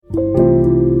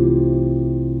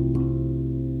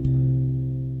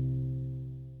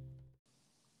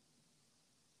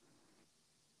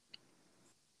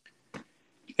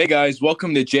Hey guys,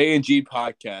 welcome to J and G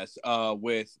podcast.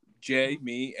 With Jay,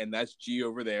 me, and that's G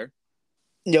over there.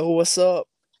 Yo, what's up?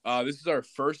 This is our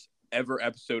first ever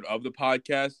episode of the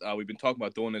podcast. We've been talking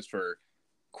about doing this for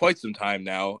quite some time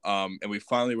now, and we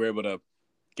finally were able to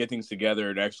get things together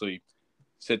and actually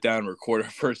sit down and record our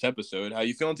first episode. How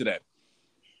you feeling today?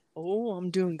 Oh,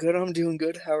 I'm doing good. I'm doing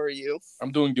good. How are you?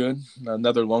 I'm doing good.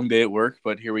 Another long day at work,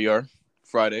 but here we are,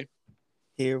 Friday.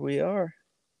 Here we are.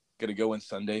 Gonna go in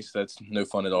Sunday, so that's no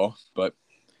fun at all. But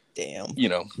Damn.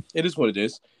 It is what it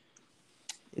is.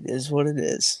 It is what it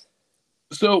is.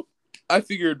 So I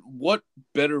figured, what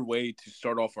better way to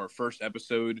start off our first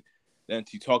episode than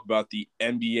to talk about the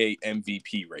NBA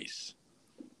MVP race?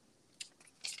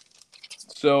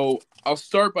 So I'll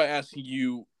start by asking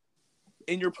you,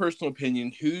 in your personal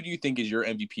opinion, who do you think is your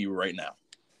MVP right now?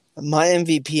 My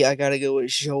MVP, I gotta go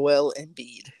with Joel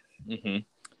Embiid.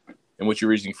 Mm-hmm. And what's your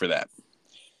reasoning for that?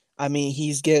 I mean,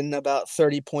 he's getting about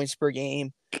 30 points per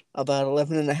game, about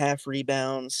 11 and a half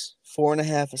rebounds,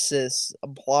 4.5 assists, a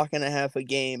block and a half a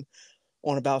game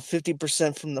on about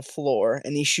 50% from the floor,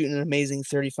 and he's shooting an amazing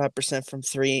 35% from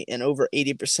three and over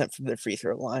 80% from the free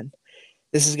throw line.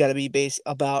 This has got to be based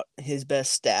about his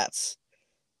best stats.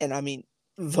 And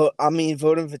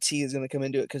voting fatigue is going to come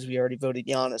into it because we already voted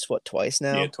Giannis twice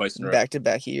now. Yeah, twice in a row.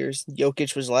 Back-to-back years.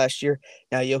 Jokic was last year.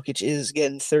 Now Jokic is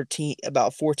getting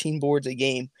about 14 boards a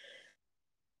game,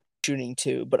 shooting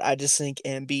too. But I just think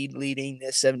Embiid leading the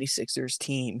 76ers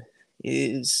team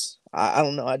is, I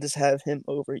don't know. I just have him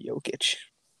over Jokic.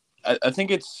 I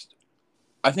think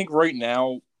right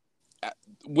now,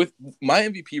 with my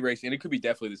MVP race, and it could be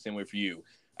definitely the same way for you,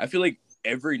 I feel like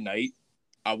every night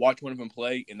I watch one of them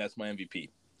play, and that's my MVP.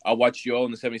 I'll watch Joel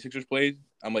and the 76ers play.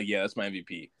 I'm like, yeah, that's my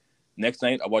MVP. Next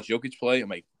night, I watch Jokic play. I'm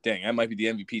like, dang, I might be the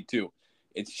MVP too.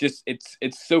 It's just, it's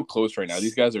so close right now.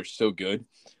 These guys are so good.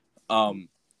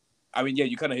 Yeah,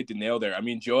 you kind of hit the nail there. I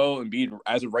mean, Joel Embiid,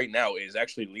 as of right now, is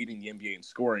actually leading the NBA in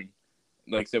scoring.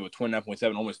 Like I said, with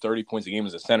 29.7, almost 30 points a game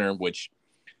as a center, which,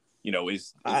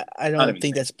 is I don't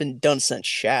think that's been done since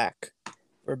Shaq,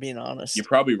 for being honest. You're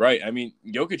probably right. I mean,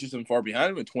 Jokic isn't far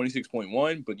behind him at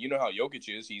 26.1, but you know how Jokic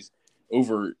is. He's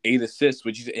over 8 assists,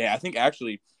 which I think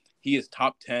actually he is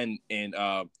top 10 in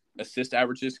assist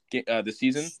averages this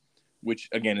season, which,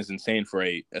 again, is insane for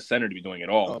a center to be doing it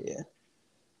all. Oh, yeah.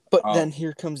 But then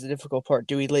here comes the difficult part.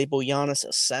 Do we label Giannis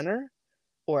a center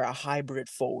or a hybrid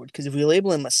forward? Because if we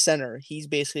label him a center, he's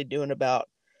basically doing about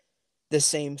the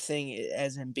same thing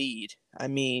as Embiid. I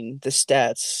mean, the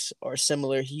stats are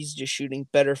similar. He's just shooting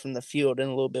better from the field and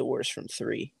a little bit worse from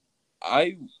three.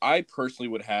 I personally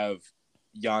would have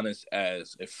Giannis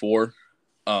as a 4.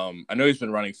 I know he's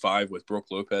been running 5 with Brook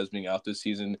Lopez being out this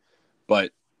season,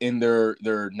 but in their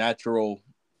natural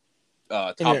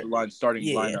top of the line starting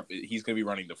lineup, he's going to be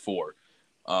running the 4.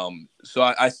 So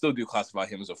I still do classify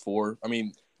him as a 4. I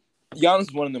mean, Giannis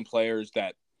is one of them players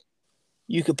that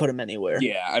you could put him anywhere.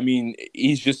 Yeah, I mean,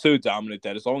 he's just so dominant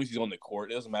that as long as he's on the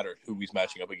court, it doesn't matter who he's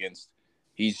matching up against.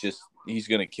 He's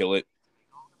going to kill it.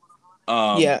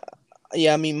 Yeah.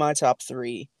 I mean, my top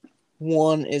 3.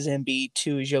 1 is Embiid,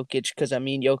 2 is Jokic, because, I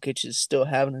mean, Jokic is still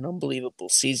having an unbelievable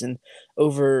season.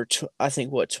 Over,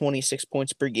 26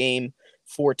 points per game,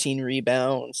 14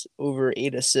 rebounds, over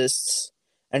 8 assists,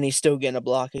 and he's still getting a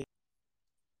block. I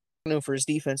don't know for his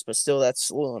defense, but still, that's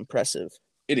a little impressive.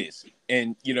 It is.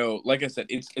 And, like I said,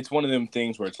 it's one of them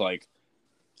things where it's like,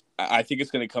 I think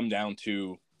it's going to come down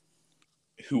to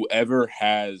whoever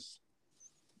has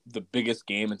the biggest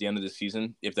game at the end of the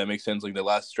season, if that makes sense. Like the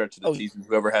last stretch of the season,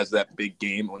 whoever has that big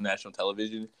game on national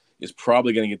television is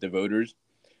probably going to get the voters.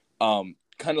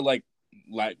 Kind of like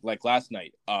last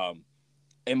night.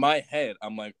 In my head,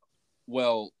 I'm like,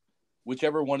 well,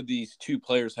 whichever one of these two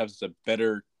players has a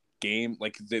better game,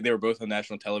 like they were both on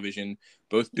national television,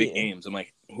 both big games. I'm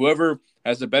like, whoever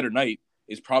has a better night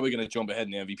is probably going to jump ahead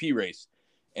in the MVP race.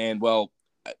 And well,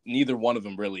 neither one of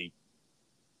them really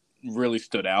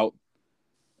stood out.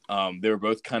 They were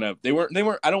both kind of they weren't.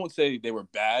 I don't want to say they were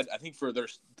bad. I think for their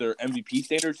MVP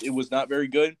standards, it was not very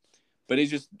good. But it's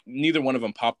just neither one of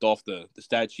them popped off the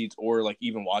stat sheets or like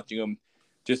even watching them.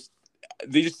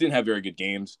 They just didn't have very good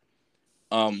games.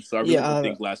 So I really don't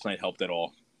think last night helped at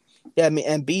all. Yeah, I mean,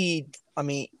 Embiid,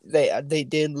 they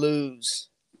did lose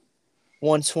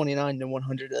 129 to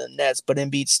 100 in the Nets, but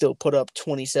Embiid still put up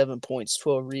 27 points,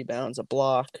 12 rebounds, a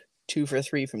block, 2 for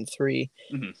 3 from 3.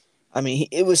 Mm-hmm. I mean,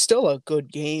 it was still a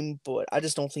good game, but I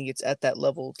just don't think it's at that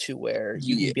level to where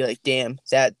you can be like, damn,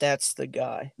 that's the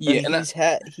guy. But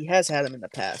yeah, he has had him in the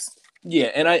past.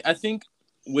 Yeah, and I think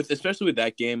especially with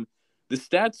that game, the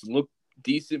stats look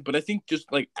decent, but I think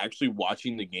just like actually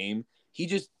watching the game, he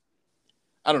just,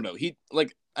 I don't know, he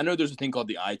like I know there's a thing called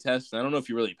the eye test, and I don't know if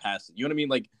he really passed it. You know what I mean?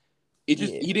 Like, Yeah.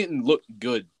 he didn't look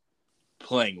good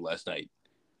playing last night.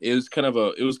 It's kind of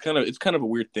a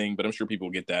weird thing, but I'm sure people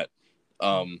get that.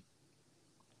 Um,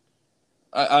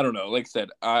 I don't know. Like I said,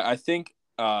 I think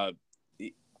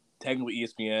technically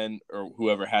ESPN or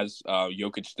whoever has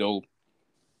Jokic still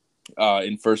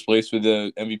in first place with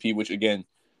the MVP, which again,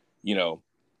 you know,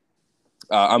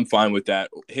 I'm fine with that.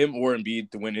 Him or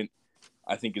Embiid to win it,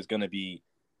 I think is going to be.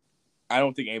 I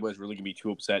don't think anybody's really going to be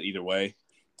too upset either way.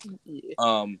 Yeah.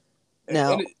 Um,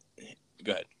 Now,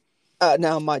 go ahead.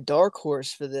 now my dark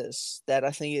horse for this that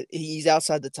I think he's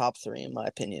outside the top 3 in my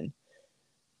opinion.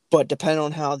 But depending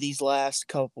on how these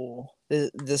last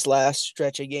this last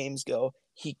stretch of games go,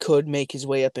 he could make his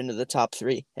way up into the top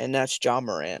 3, and that's Ja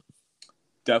Morant.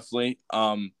 Definitely.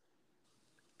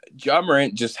 Ja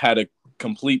Morant just had a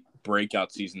complete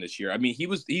breakout season this year. I mean, he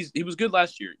was good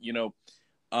last year, you know.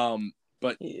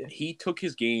 But Yeah. he took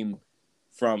his game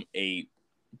from a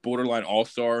borderline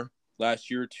all-star last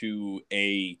year to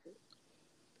a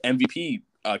MVP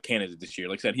candidate this year.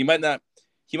 Like I said, he might not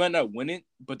win it,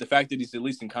 but the fact that he's at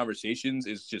least in conversations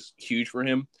is just huge for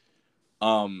him.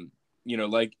 You know,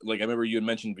 like I remember you had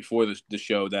mentioned before the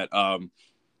show that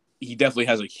he definitely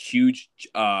has a huge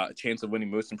chance of winning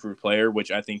Most Improved Player,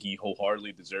 which I think he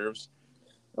wholeheartedly deserves.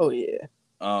 Oh yeah.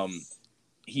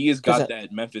 He has got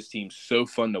that Memphis team so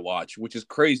fun to watch, which is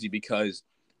crazy because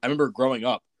I remember growing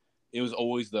up, it was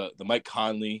always the Mike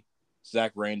Conley,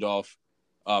 Zach Randolph,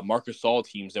 Marcus Gasol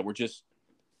teams that were just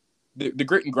the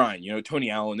grit and grind. You know, Tony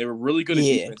Allen, they were really good at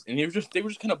defense, and they were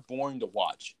just kind of boring to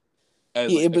watch.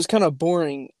 It was kind of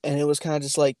boring, and it was kind of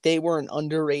just like they were an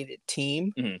underrated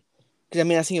team. Because I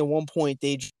mean, I think at one point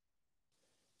the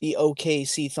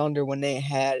OKC Thunder when they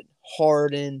had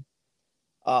Harden,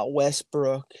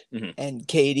 Westbrook, and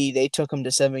KD, they took them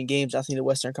to 7 games. I think the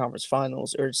Western Conference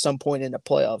Finals or at some point in the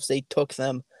playoffs, they took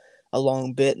them a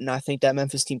long bit, and I think that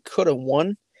Memphis team could have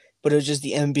won, but it was just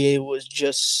the NBA was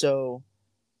just so.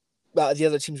 The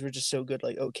other teams were just so good,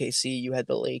 like OKC. You had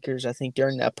the Lakers. I think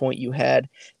during that point you had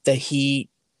the Heat.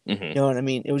 You know what I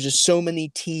mean? It was just so many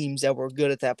teams that were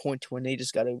good at that point to when they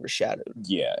just got overshadowed.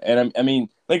 Yeah, and I mean,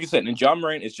 like I said, and Ja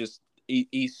Morant is just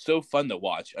he's so fun to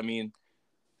watch. I mean,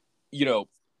 you know,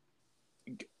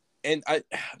 and I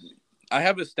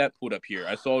have a stat pulled up here.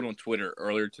 I saw it on Twitter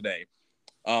earlier today.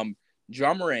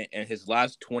 Ja Morant in his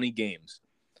last 20 games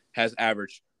has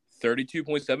averaged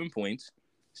 32.7 points,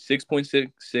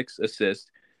 6.66 assists,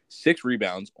 6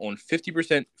 rebounds on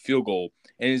 50% field goal,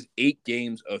 and his 8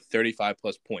 games of 35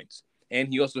 plus points. And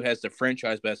he also has the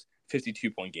franchise best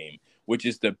 52-point game, which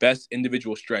is the best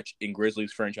individual stretch in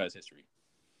Grizzlies franchise history.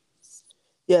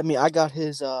 Yeah, I mean, I got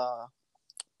his overall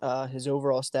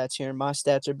stats here, and my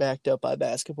stats are backed up by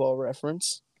Basketball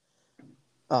Reference.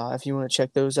 If you want to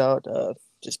check those out,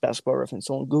 just Basketball Reference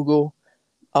on Google.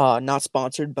 Not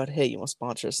sponsored, but hey, you want to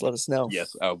sponsor us, let us know.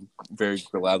 Yes, very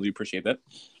gladly appreciate that.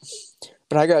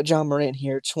 But I got Ja Morant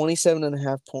here,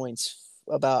 27.5 points,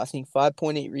 about, I think,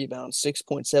 5.8 rebounds,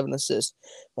 6.7 assists,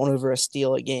 on over a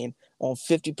steal a game, on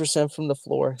 50% from the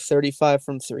floor, 35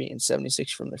 from 3, and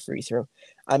 76 from the free throw.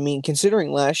 I mean,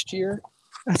 considering last year,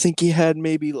 I think he had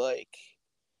maybe like,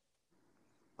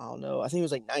 I don't know, I think it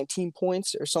was like 19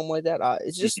 points or something like that.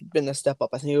 It's just been a step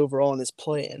up, I think, overall in his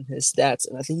play and his stats.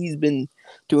 And I think he's been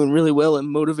doing really well and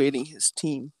motivating his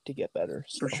team to get better.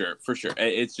 So. For sure.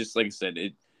 It's just, like I said,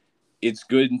 it's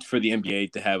good for the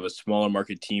NBA to have a smaller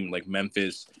market team like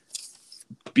Memphis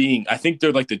being, I think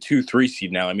they're like the 2-3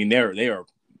 seed now. I mean, they are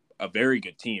a very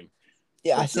good team.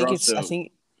 Yeah, I think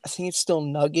it's still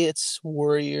Nuggets,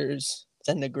 Warriors,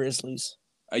 and the Grizzlies.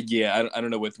 Yeah, I don't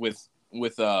know with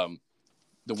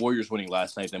the Warriors winning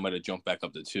last night, they might have jumped back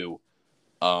up to 2.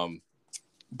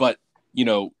 But you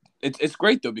know, it's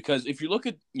great though, because if you look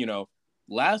at, you know,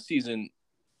 last season,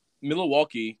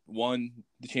 Milwaukee won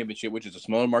the championship, which is a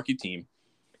smaller market team,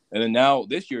 and then now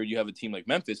this year you have a team like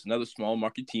Memphis, another small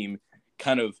market team,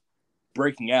 kind of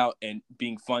breaking out and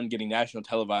being fun, getting national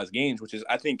televised games, which is,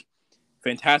 I think,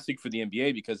 fantastic for the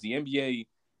NBA, because the NBA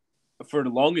for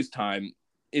the longest time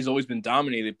has always been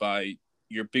dominated by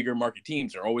your bigger market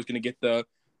teams. They're always going to get the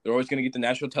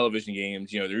national television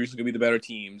games. You know, they're usually going to be the better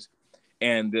teams,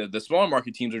 and the smaller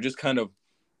market teams are just kind of,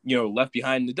 you know, left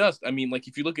behind in the dust. I mean, like,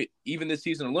 if you look at even this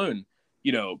season alone,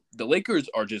 you know, the Lakers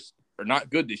are not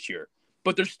good this year,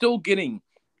 but they're still getting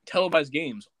televised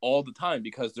games all the time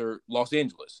because they're Los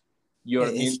Angeles. You know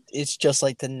what I mean? It's just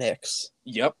like the Knicks.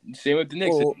 Yep, same with the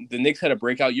Knicks. Well, the Knicks had a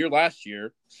breakout year last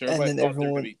year, so everybody thought they were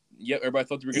going to be. Yep, everybody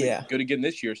thought they were going to be good again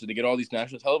this year, so they get all these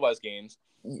national televised games.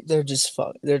 They're just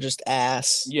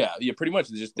ass. Yeah, pretty much.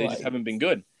 They just haven't been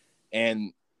good,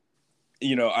 and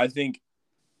you know, I think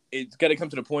it's got to come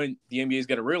to the point the NBA's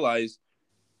got to realize,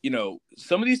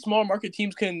 some of these small market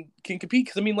teams can compete.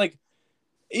 Because I mean, like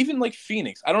even like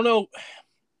Phoenix, I don't know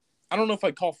if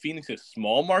I call Phoenix a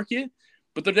small market,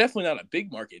 but they're definitely not a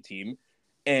big market team.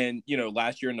 And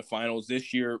last year in the finals,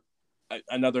 this year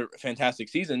another fantastic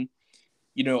season.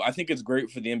 I think it's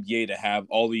great for the NBA to have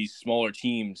all these smaller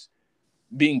teams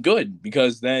being good,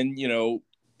 because then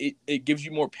it gives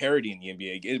you more parity in the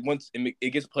NBA. It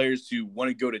gets players to want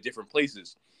to go to different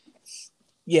places.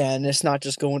 Yeah, and it's not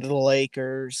just going to the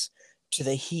Lakers, to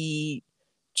the Heat,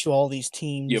 to all these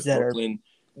teams that Brooklyn.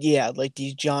 like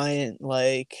these giant,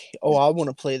 like, oh, I want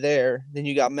to play there. Then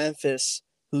you got Memphis,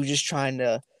 who's just trying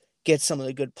to get some of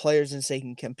the good players and so they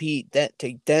can compete.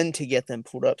 To get them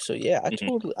pulled up. So yeah,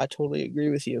 I totally agree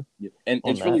with you. Yeah. And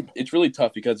it's really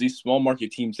tough because these small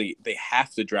market teams they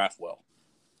have to draft well.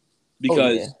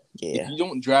 Because if you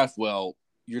don't draft well,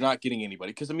 you're not getting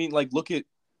anybody. Because I mean, like look at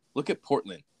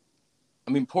Portland.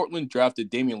 I mean, Portland drafted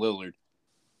Damian Lillard,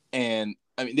 and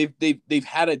I mean they've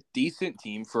had a decent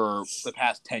team for the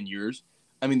past 10 years.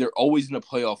 I mean, they're always in a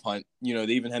playoff hunt. They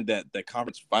even had that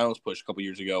conference finals push a couple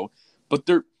years ago. But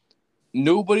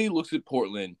nobody looks at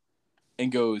Portland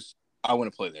and goes, "I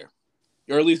want to play there,"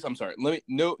 or at least I'm sorry.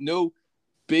 No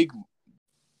big.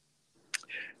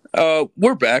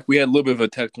 We're back. We had a little bit of a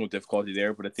technical difficulty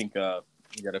there, but I think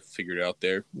we got to figure it out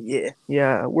there.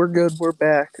 Yeah, we're good. We're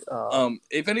back.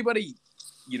 If anybody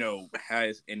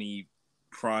has any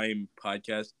Prime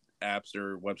podcast apps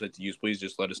or websites to use, please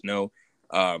just let us know.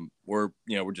 We're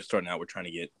just starting out. We're trying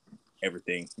to get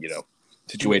everything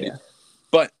situated.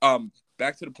 But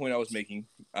back to the point I was making.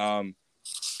 No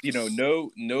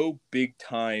big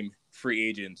time free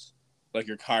agents like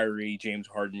your Kyrie, James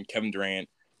Harden, Kevin Durant,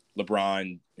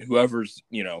 LeBron, whoever's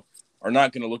are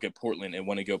not going to look at Portland and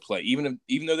want to go play. Even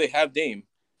though they have Dame,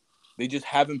 they just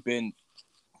haven't been.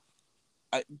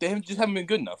 They just haven't been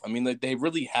good enough. I mean, like they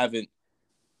really haven't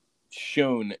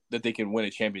shown that they can win a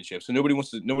championship. So nobody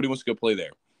wants to go play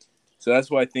there. So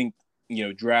that's why I think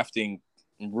drafting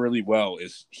really well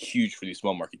is huge for these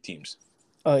small market teams.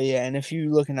 Oh yeah, and if you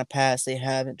look in the past, they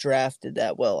haven't drafted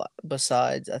that well.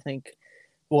 Besides, I think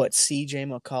C.J.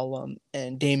 McCollum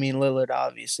and Damian Lillard.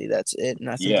 Obviously, that's it. And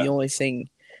I think the only thing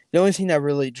that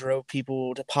really drove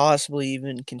people to possibly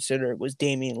even consider it was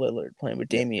Damian Lillard, playing with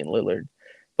Damian Lillard.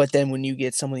 But then when you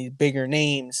get some of these bigger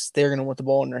names, they're gonna want the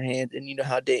ball in their hand, and you know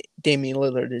how Damian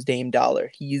Lillard is Dame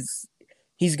Dollar. He's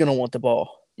gonna want the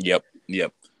ball. Yep.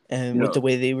 And with the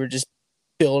way they were just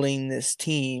building this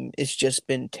team, it's just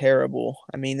been terrible.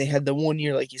 I mean, they had the 1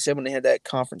 year, like you said, when they had that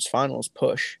conference finals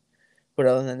push. But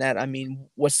other than that, I mean,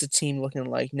 what's the team looking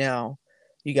like now?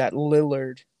 You got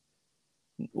Lillard,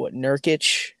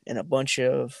 Nurkic, and a bunch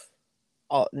of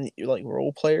like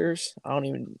role players. I don't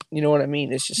even, you know what I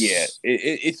mean? It's just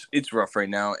it's rough right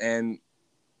now, and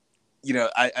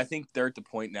I think they're at the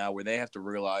point now where they have to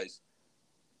realize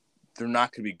they're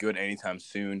not going to be good anytime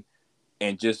soon,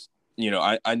 and just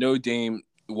I know Dame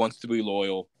wants to be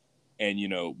loyal, and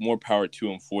more power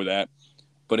to him for that.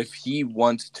 But if he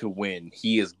wants to win,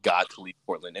 he has got to leave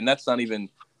Portland, and that's not even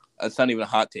a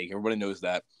hot take. Everybody knows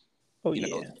that.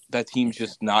 That team's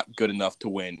just not good enough to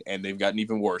win, and they've gotten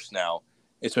even worse now.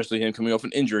 Especially him coming off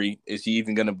an injury. Is he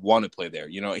even going to want to play there?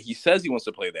 He says he wants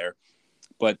to play there,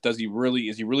 but is he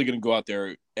really going to go out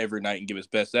there every night and give his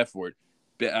best effort?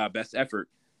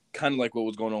 Kind of like what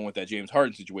was going on with that James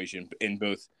Harden situation in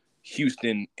both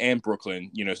Houston and Brooklyn.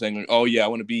 Saying like, "Oh yeah, I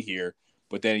want to be here,"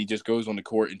 but then he just goes on the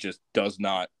court and just does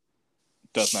not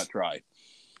try.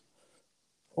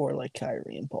 Or like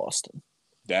Kyrie in Boston.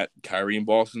 That Kyrie in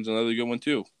Boston's another good one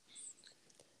too.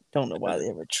 Don't know why they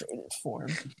ever traded for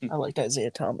him. I liked Isaiah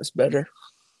Thomas better.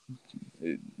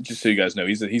 Just so you guys know,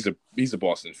 he's a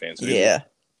Boston fan. So yeah,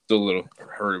 still a little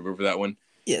hurt over that one.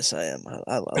 Yes, I am.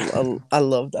 I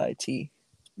loved IT.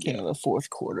 In the fourth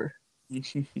quarter.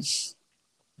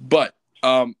 But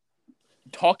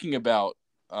talking about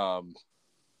wow,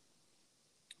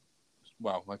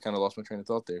 I kind of lost my train of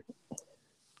thought there.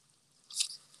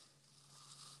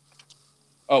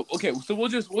 Oh, okay. So we'll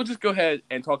just go ahead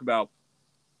and talk about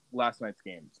last night's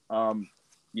games.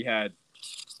 You had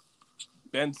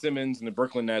Ben Simmons and the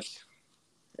Brooklyn Nets.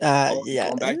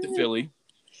 Going back to Philly.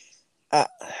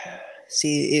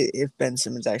 See, if Ben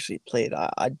Simmons actually played,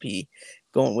 I'd be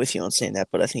going with you on saying that.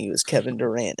 But I think it was Kevin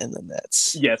Durant and the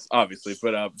Nets. Yes, obviously,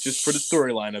 but just for the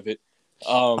storyline of it.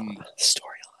 Storyline.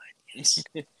 Yes.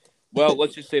 Well,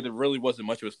 let's just say there really wasn't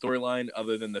much of a storyline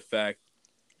other than the fact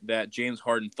that James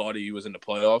Harden thought he was in the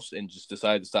playoffs and just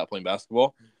decided to stop playing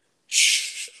basketball.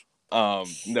 No.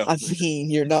 I mean,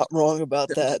 you're not wrong about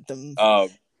that.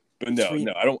 But no, Three.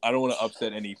 no, I don't want to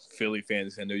upset any Philly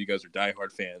fans. I know you guys are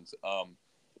diehard fans.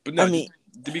 But I no, just mean,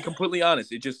 to be completely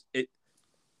honest, it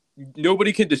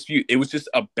nobody can dispute it was just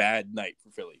a bad night for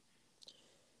Philly.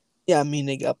 yeah, I mean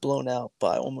they got blown out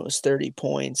by almost 30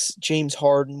 points. James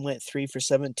Harden went 3 for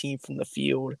 17 from the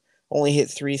field, only hit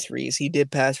three threes. He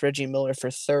did pass Reggie Miller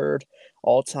for third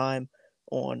all time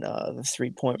on the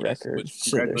 3-point Yes, record. which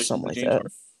So there's congratulations something to like James that.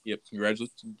 Harden. Yep,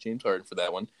 congratulations to James Harden for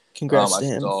that one. Congrats I to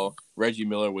him. saw Reggie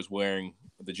Miller was wearing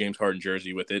the James Harden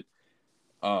jersey with it.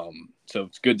 So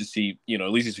it's good to see, at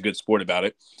least he's a good sport about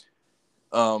it.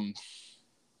 But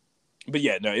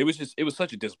yeah, no, it was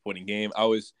such a disappointing game.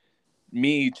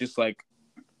 Just like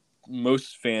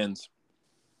most fans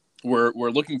were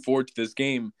looking forward to this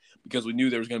game because we knew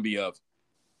there was going to be a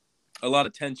lot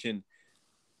of tension,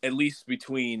 at least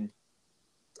between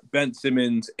Ben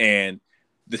Simmons and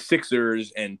the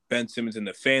Sixers and Ben Simmons and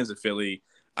the fans of Philly.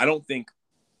 I don't think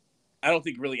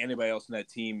really anybody else in that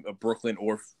team of Brooklyn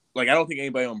I don't think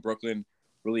anybody on Brooklyn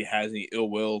really has any ill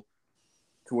will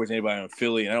towards anybody on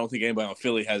Philly, and I don't think anybody on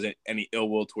Philly has any ill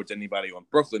will towards anybody on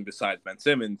Brooklyn besides Ben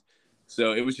Simmons.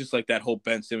 So it was just like that whole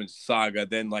Ben Simmons saga.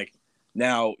 Then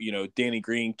now, Danny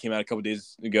Green came out a couple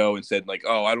days ago and said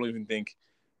oh, I don't even think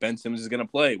Ben Simmons is going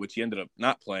to play, which he ended up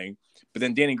not playing. But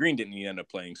then Danny Green didn't end up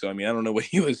playing. So I mean, I don't know what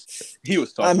he was I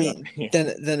talking mean,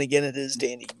 about. then again, it is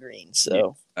Danny Green, Yeah,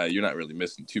 so you're not really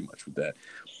missing too much with that.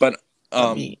 But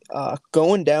I mean,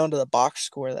 going down to the box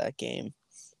score of that game.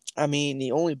 I mean,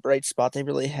 the only bright spot they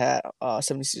really had,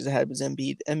 76ers had was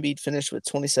Embiid. Embiid finished with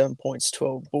 27 points,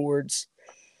 12 boards.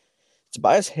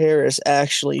 Tobias Harris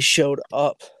actually showed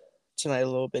up tonight a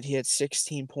little bit. He had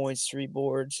 16 points, 3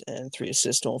 boards, and 3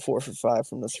 assists on 4 for 5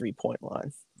 from the 3-point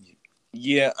line.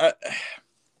 Yeah,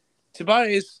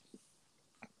 Tobias,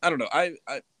 I don't know. I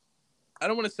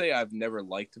don't want to say I've never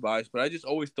liked Tobias, but I just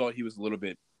always thought he was a little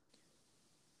bit.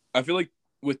 I feel like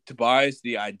with Tobias,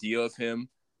 the idea of him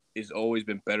has always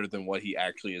been better than what he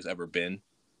actually has ever been.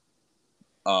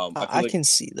 I can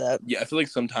see that. Yeah, I feel like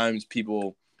sometimes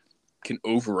people can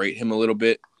overrate him a little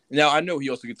bit. Now I know he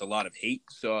also gets a lot of hate,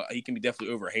 so he can be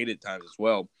definitely overhated at times as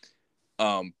well.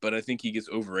 But I think he gets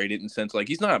overrated in the sense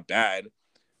he's not bad,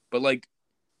 but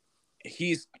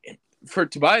he's for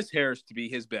Tobias Harris to be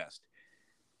his best,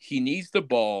 he needs the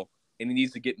ball and he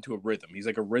needs to get into a rhythm. He's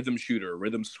like a rhythm shooter, a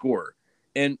rhythm scorer.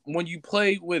 And when you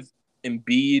play with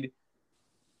Embiid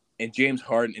and James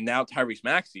Harden and now Tyrese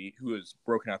Maxey, who has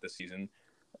broken out this season,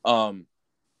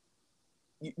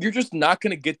 you're just not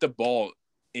going to get the ball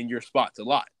in your spots a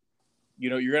lot.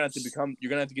 You're going to have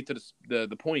to get to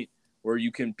the point where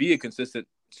you can be a consistent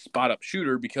spot up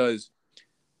shooter because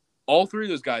all three of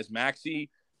those guys, Maxey,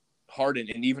 Harden,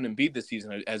 and even Embiid this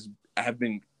season have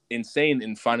been insane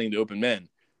in finding the open man.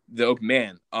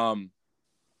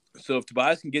 So if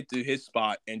Tobias can get to his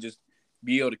spot and just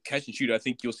be able to catch and shoot, I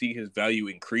think you'll see his value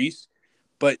increase.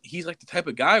 But he's like the type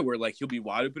of guy where he'll be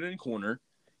wide open in the corner,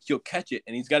 he'll catch it,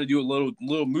 and he's got to do a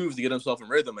little moves to get himself in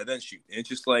rhythm and then shoot. And it's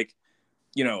just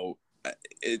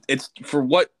it's for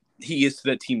what he is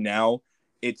to that team now.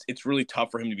 It's really tough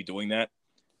for him to be doing that.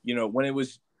 When it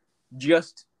was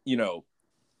just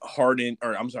Harden,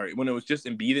 or I'm sorry, when it was just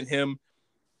Embiid and him,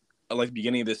 like the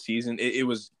beginning of this season, it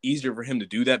was easier for him to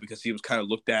do that because he was kind of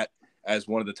looked at as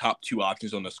one of the top two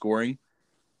options on the scoring.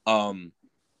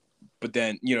 But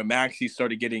then Maxey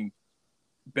started getting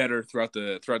better throughout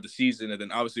the season, and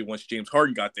then obviously once James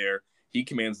Harden got there, he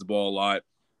commands the ball a lot.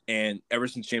 And ever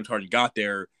since James Harden got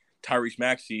there, Tyrese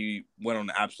Maxey went on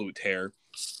an absolute tear.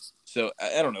 So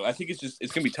I don't know. I think it's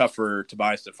gonna be tough for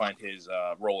Tobias to find his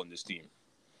role in this team.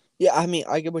 Yeah, I mean,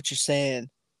 I get what you're saying,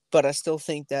 but I still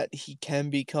think that he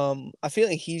can become. I feel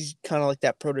like he's kind of like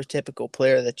that prototypical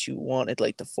player that you wanted,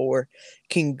 like the four,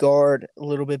 can guard a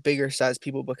little bit bigger size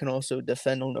people, but can also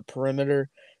defend on the perimeter,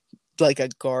 like a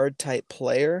guard type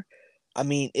player. I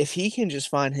mean, if he can just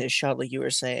find his shot, like you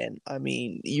were saying, I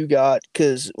mean,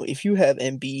 because if you have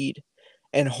Embiid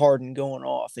and Harden going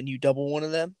off and you double one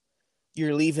of them,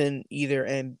 you're leaving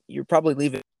and you're probably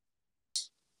leaving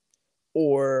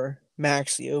or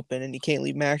Maxey open, and you can't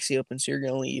leave Maxey open, so you're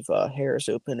going to leave Harris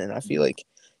open. And I feel like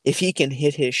if he can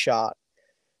hit his shot,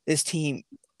 this team's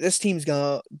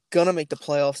gonna make the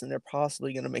playoffs, and they're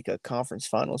possibly gonna make a conference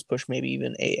finals push, maybe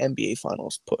even a NBA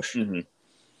finals push. Mm-hmm.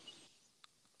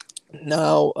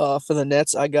 Now, for the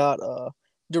Nets, I got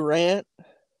Durant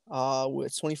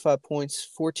with 25 points,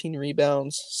 14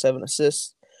 rebounds, 7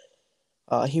 assists.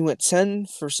 He went 10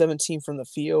 for 17 from the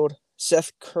field.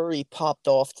 Seth Curry popped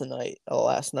off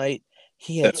last night.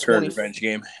 He had Seth Curry revenge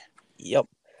game. Yep.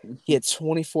 He had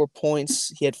 24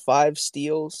 points. He had 5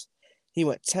 steals. He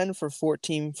went 10 for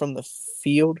 14 from the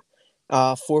field.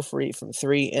 4 for 8 from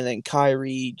three, and then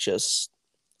Kyrie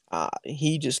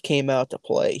he just came out to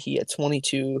play. He had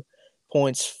 22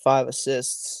 points, 5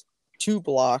 assists, 2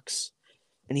 blocks,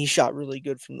 and he shot really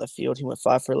good from the field. He went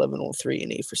 5 for 11 on three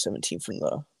and 8 for 17 from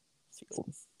the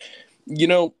field. You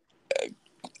know,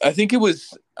 I think it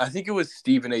was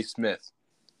Stephen A. Smith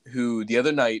who the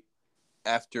other night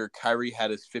after Kyrie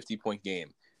had his 50-point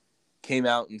game came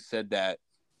out and said that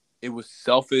it was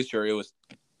selfish or it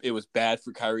was bad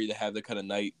for Kyrie to have that kind of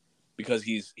night because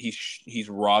he's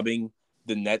robbing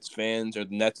the Nets fans or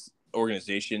the Nets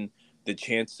organization the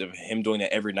chance of him doing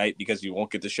that every night because he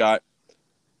won't get the shot.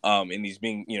 And he's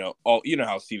being, all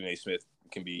how Stephen A. Smith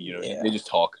can be, Yeah. they just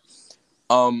talk.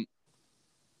 Um,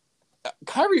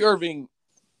 Kyrie Irving,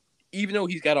 even though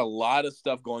he's got a lot of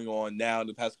stuff going on now in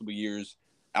the past couple of years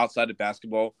outside of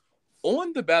basketball,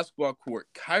 on the basketball court,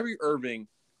 Kyrie Irving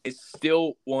is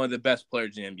still one of the best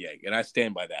players in the NBA, and I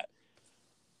stand by that.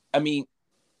 I mean,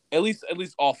 at least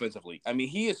offensively. I mean,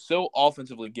 he is so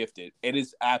offensively gifted. It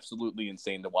is absolutely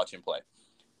insane to watch him play.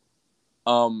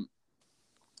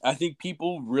 I think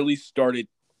people really started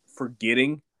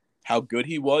forgetting how good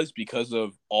he was because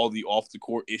of all the off the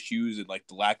court issues and like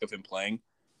the lack of him playing.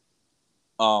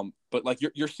 But like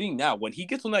you're seeing now, when he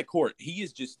gets on that court, he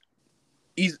is just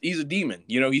he's a demon.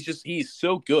 He's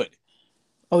so good.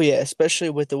 Oh yeah, especially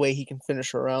with the way he can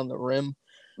finish around the rim,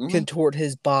 Mm-hmm. contort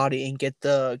his body and get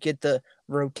the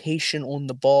rotation on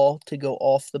the ball to go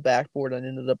off the backboard and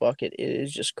into the bucket. It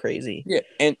is just crazy. Yeah,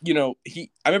 and I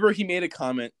remember he made a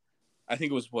comment. I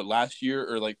think it was last year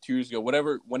or like 2 years ago,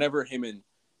 whatever. Whenever him and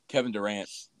Kevin Durant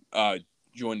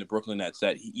joined the Brooklyn Nets,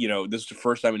 that this is the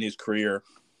first time in his career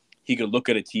he could look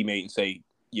at a teammate and say,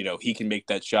 he can make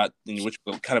that shot, which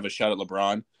was kind of a shot at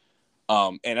LeBron.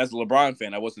 And as a LeBron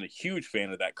fan, I wasn't a huge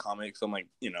fan of that comment because I'm like,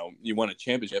 you won a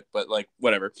championship, but like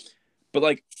whatever. But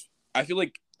like, I feel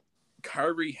like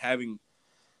Kyrie having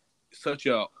such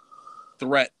a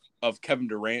threat of Kevin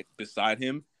Durant beside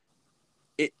him,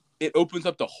 it opens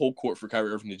up the whole court for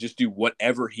Kyrie Irving to just do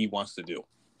whatever he wants to do.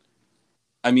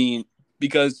 I mean,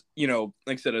 because like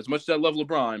I said, as much as I love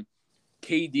LeBron,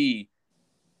 KD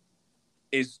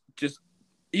is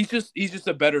he's just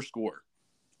a better scorer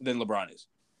than LeBron is.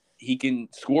 He can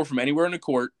score from anywhere in the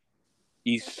court.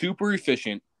 He's super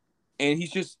efficient, and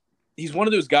he's one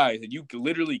of those guys that you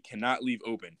literally cannot leave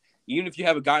open. Even if you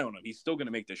have a guy on him, he's still going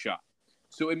to make the shot.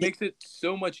 So it makes it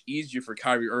so much easier for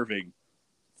Kyrie Irving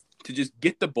to just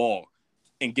get the ball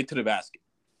and get to the basket.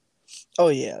 Oh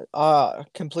yeah,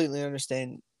 completely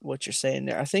understand what you're saying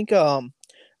there. I think I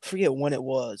forget when it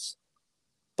was,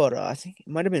 but I think it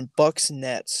might have been Bucks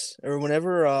Nets or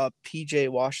whenever PJ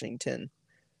Washington.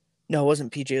 No, it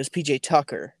wasn't PJ. It was PJ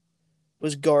Tucker.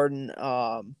 Was guarding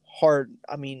hard.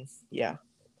 I mean, yeah,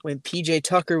 when PJ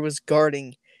Tucker was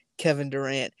guarding Kevin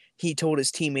Durant, he told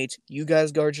his teammates, "You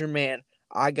guys guard your man.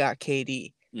 I got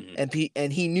KD." Mm-hmm.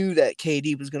 And he knew that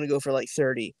KD was going to go for like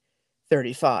 30,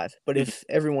 35. But Mm-hmm. if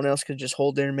everyone else could just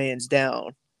hold their man's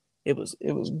down, it was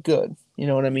good. You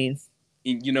know what I mean?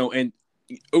 And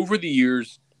over the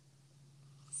years,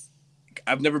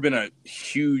 I've never been a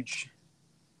huge.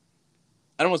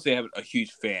 I don't want to say I'm a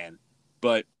huge fan,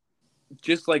 but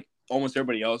just like almost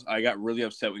everybody else, I got really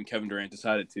upset when Kevin Durant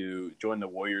decided to join the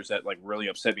Warriors. That like really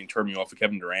upset me and turned me off of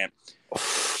Kevin Durant.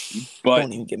 But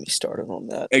don't even get me started on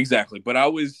that. Exactly. But I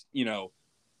was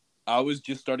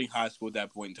just starting high school at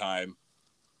that point in time,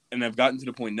 and I've gotten to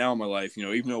the point now in my life,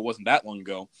 even though it wasn't that long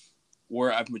ago,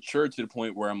 where I've matured to the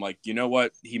point where I'm like, you know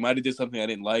what, he might have did something I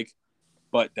didn't like,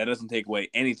 but that doesn't take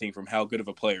away anything from how good of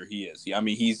a player he is. I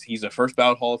mean, he's a first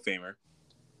ballot Hall of Famer.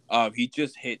 He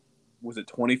just hit, was it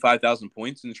 25,000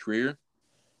 points in his career?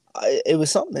 It was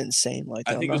something insane like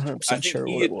that. I think I'm it not was. 100% sure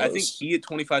what it was. I think he hit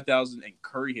 25,000 and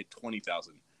Curry hit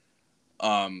 20,000.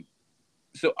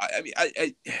 So I mean,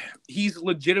 he's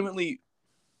legitimately,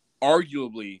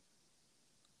 arguably,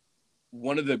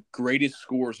 one of the greatest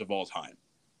scorers of all time.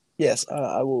 Yes,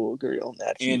 I will agree on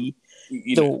that. And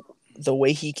the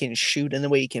way he can shoot and the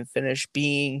way he can finish,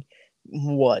 being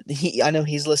what I know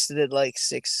he's listed at like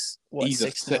he's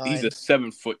 6'9". He's a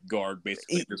 7-foot guard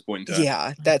basically at this point in time.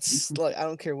 Yeah, that's like I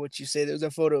don't care what you say. There's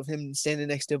a photo of him standing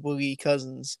next to Boogie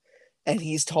Cousins, and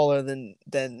he's taller than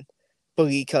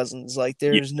Boogie Cousins. Like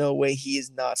there's no way he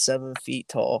is not 7 feet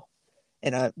tall.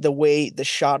 And the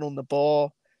shot on the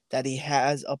ball that he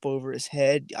has up over his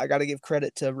head, I got to give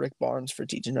credit to Rick Barnes for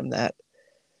teaching him that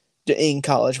in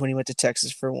college when he went to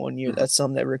Texas for 1 year. Mm-hmm. That's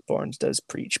something that Rick Barnes does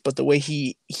preach. But the way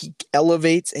he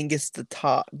elevates and gets the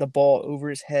ball over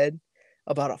his head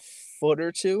about a foot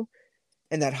or two,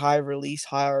 and that high release,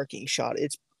 high arcing shot,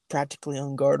 it's practically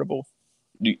unguardable.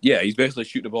 Yeah, he's basically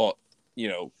shooting the ball,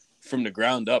 from the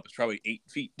ground up is probably 8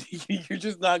 feet.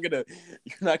 You're not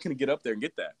gonna get up there and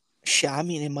get that. Shit, I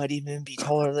mean, it might even be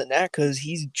taller than that because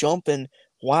he's jumping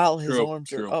while his True,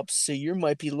 arms are true, up. So you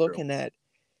might be true. looking at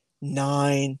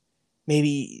 9,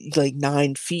 maybe like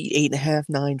 9 feet, 8.5,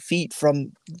 9 feet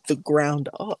from the ground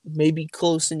up. Maybe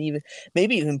close and even,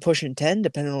 maybe even pushing 10,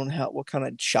 depending on what kind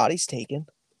of shot he's taking.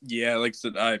 Yeah, like I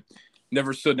said, I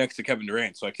never stood next to Kevin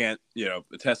Durant, so I can't,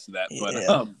 attest to that. But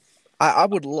Yeah. I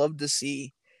would love to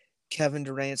see Kevin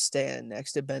Durant stand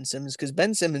next to Ben Simmons because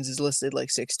Ben Simmons is listed like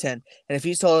 6'10", and if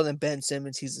he's taller than Ben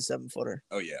Simmons, he's a 7-footer.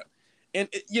 oh yeah, and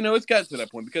it's got to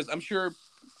that point because I'm sure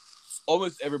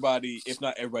almost everybody, if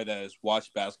not everybody that has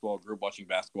watched basketball, grew up watching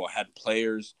basketball, had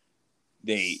players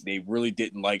they really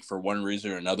didn't like for one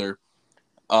reason or another.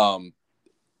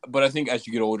 But I think as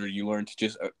you get older, you learn to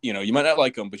just you might not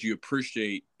like them, but you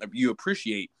appreciate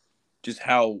just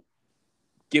how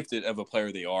gifted of a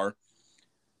player they are.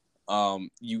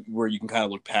 Where you can kind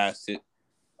of look past it.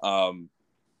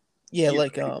 Yeah,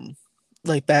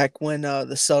 like back when the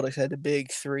Celtics had the big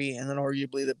three and then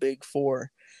arguably the big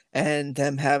four, and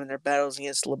them having their battles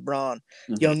against LeBron.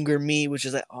 Mm-hmm. Younger me, which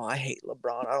is like, oh, I hate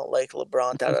LeBron. I don't like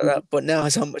LeBron. Da, da, da. But now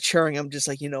as I'm maturing, I'm just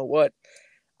like, you know what?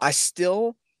 I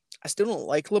still don't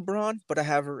like LeBron, but I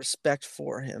have a respect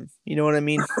for him. You know what I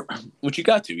mean? Which you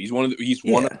got to. He's one of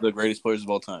the greatest players of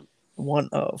all time. One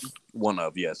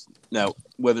of, yes. Now,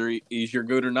 whether he's your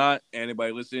goat or not,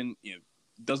 anybody listen,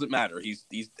 doesn't matter. He's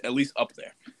at least up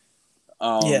there.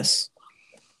 yes.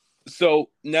 So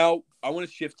now I want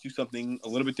to shift to something a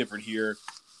little bit different here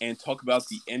and talk about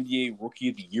the NBA Rookie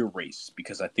of the Year race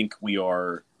because I think we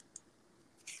are,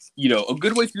 a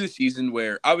good way through the season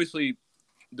where obviously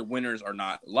the winners are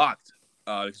not locked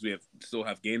because we still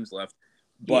have games left,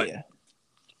 but. Yeah.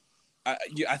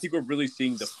 I think we're really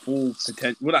seeing the full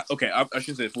potential. Well, I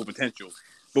shouldn't say the full potential,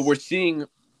 but we're seeing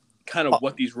kind of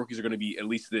what these rookies are going to be at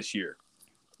least this year.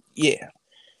 Yeah.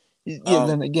 Yeah.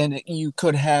 Then again, you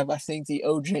could have, I think, the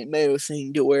OJ Mayo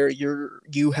thing to where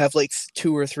you have like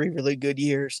 2 or 3 really good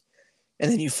years,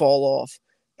 and then you fall off,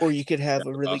 or you could have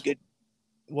a really good.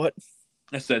 What?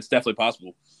 I said it's definitely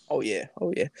possible. Oh yeah.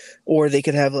 Or they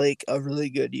could have like a really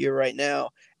good year right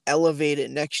now, elevate it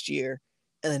next year,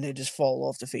 and then they just fall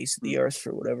off the face of the earth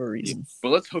for whatever reason. But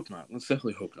let's hope not. Let's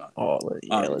definitely hope not. Oh,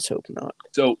 yeah, let's hope not.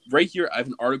 So right here, I have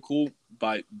an article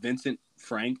by Vincent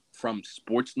Frank from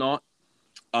Sportsnaut.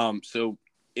 So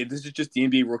this is just the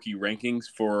NBA rookie rankings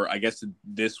for, I guess,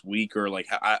 this week or like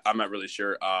I'm not really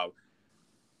sure.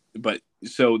 But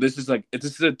so this is a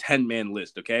 10-man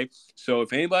list. Okay, so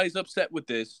if anybody's upset with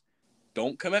this,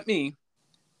 don't come at me.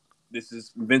 This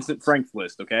is Vincent Frank's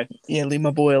list. Okay. Yeah, leave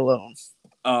my boy alone.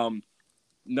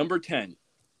 Number 10,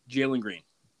 Jalen Green.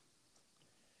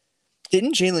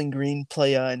 Didn't Jalen Green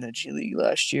play in the G League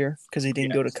last year because he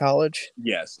didn't go to college?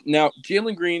 Yes. Now,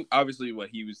 Jalen Green, obviously,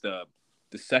 he was the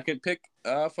second pick,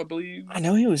 if I believe. I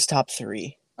know he was top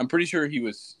 3. I'm pretty sure he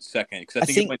was second because I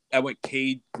think I went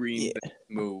Cade Green,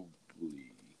 Mobley.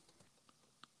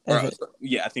 I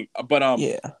think. But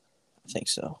yeah, I think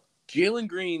so. Jalen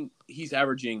Green, he's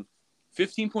averaging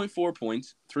 15.4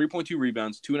 points, 3.2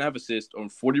 rebounds, 2.5 assists on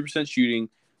 40% shooting,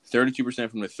 32%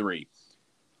 from the three.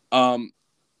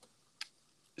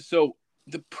 So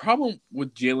the problem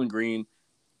with Jalen Green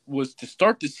was to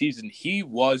start the season, he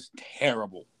was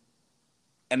terrible.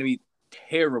 And I mean,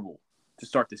 terrible to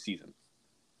start the season.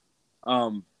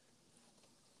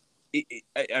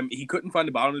 He couldn't find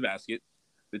the bottom of the basket.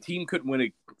 The team couldn't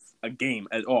win a game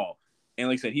at all. And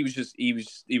like I said, he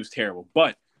was terrible.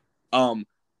 But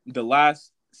the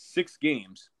last 6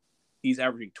 games, he's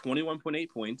averaging 21.8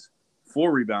 points,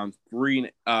 4 rebounds,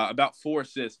 about 4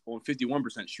 assists on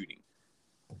 51% shooting.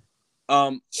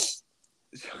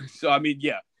 So I mean,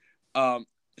 yeah,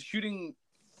 shooting.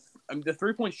 I mean, the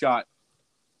 3-point shot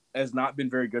has not been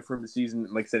very good for him this season.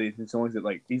 Like I said, he's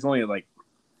only at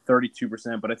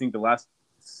 32%, but I think the last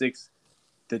 6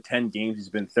 to 10 games he's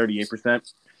been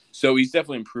 38%. So he's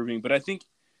definitely improving. But I think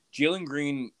Jalen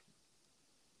Green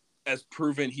has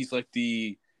proven he's like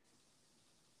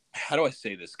how do I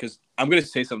say this? Because I'm going to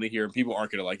say something here and people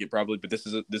aren't going to like it probably, but this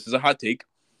is a hot take.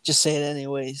 Just say it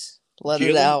anyways. Let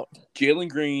it out. Jalen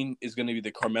Green is going to be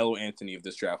the Carmelo Anthony of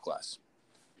this draft class.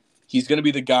 He's going to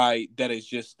be the guy that is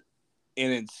just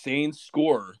an insane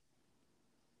scorer,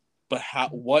 but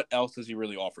what else does he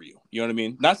really offer you? You know what I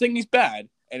mean? Not saying he's bad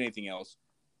at anything else,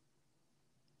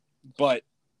 but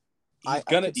he's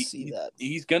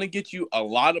gonna get you a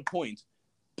lot of points.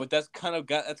 But that's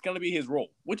gonna be his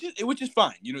role, which is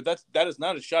fine. That is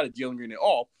not a shot at Jalen Green at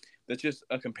all. That's just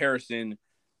a comparison,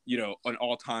 an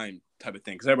all-time type of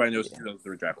thing because everybody knows the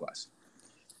 2003 draft class.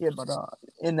 Yeah, but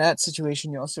in that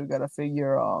situation, you also got to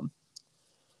figure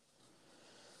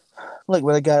like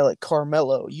with a guy like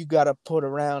Carmelo, you got to put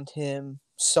around him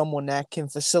someone that can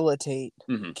facilitate,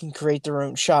 Mm-hmm. can create their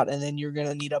own shot, and then you're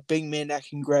gonna need a big man that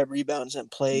can grab rebounds and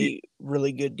Yeah. play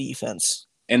really good defense.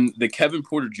 And the Kevin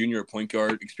Porter Jr. point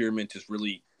guard experiment just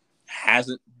really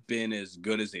hasn't been as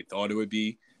good as they thought it would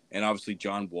be. And obviously,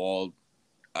 John Wall,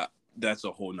 that's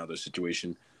a whole nother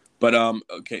situation. But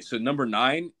okay, so number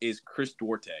 9 is Chris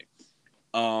Duarte.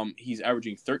 He's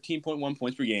averaging 13.1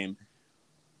 points per game,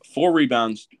 4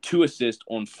 rebounds, 2 assists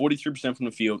on 43% from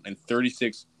the field, and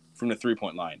 36 from the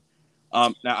 3-point line.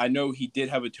 Now I know he did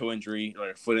have a toe injury or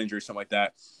a foot injury, something like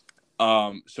that.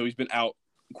 So he's been out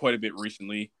quite a bit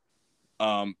recently.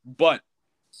 But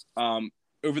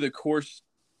over the course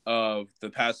of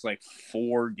the past like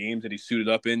 4 games that he suited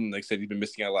up in, like I said, he's been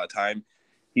missing out a lot of time.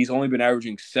 He's only been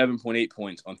averaging 7.8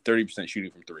 points on 30%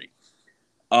 shooting from 3.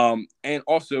 And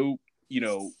also, you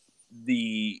know,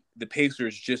 the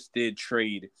Pacers just did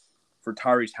trade for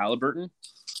Tyrese Halliburton,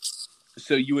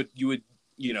 so you would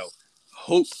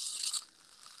hope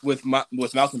with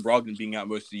Malcolm Brogdon being out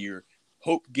most of the year,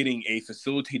 hope getting a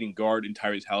facilitating guard in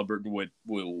Tyrese Halliburton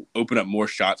will open up more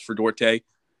shots for Duarte,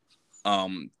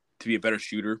 to be a better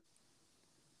shooter.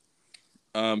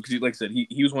 Because like I said,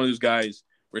 he was one of those guys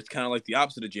where it's kind of like the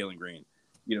opposite of Jalen Green.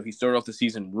 You know, he started off the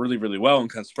season really, really well and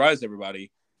kind of surprised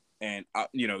everybody. And,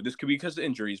 this could be because of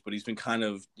injuries, but he's been kind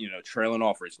of, trailing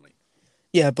off recently.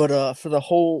 Yeah, but for the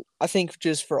whole, I think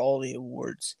just for all the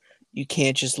awards, you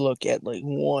can't just look at like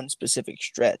one specific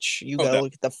stretch. You got to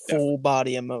look at the full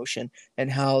body of motion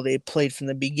and how they played from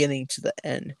the beginning to the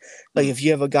end. Like if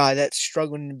you have a guy that's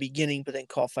struggling in the beginning but then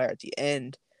caught fire at the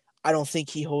end, I don't think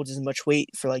he holds as much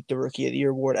weight for like the Rookie of the Year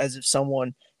award as if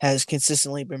someone has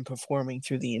consistently been performing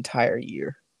through the entire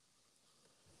year.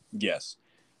 Yes.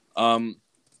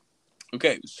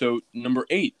 Okay, so number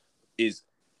 8 is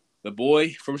the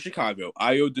boy from Chicago,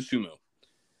 Ayo Dosunmu.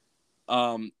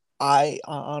 I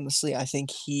honestly, I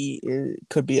think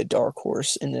could be a dark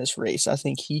horse in this race. I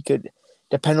think he could,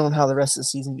 depending on how the rest of the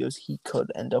season goes, he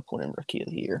could end up winning Rookie of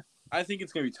the Year. I think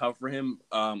it's going to be tough for him,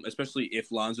 especially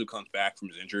if Lonzo comes back from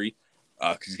his injury,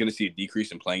 because he's going to see a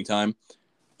decrease in playing time,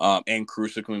 and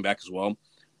Caruso coming back as well.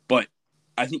 But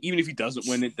I think even if he doesn't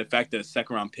win it, the fact that a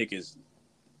second-round pick is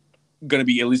going to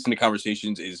be, at least in the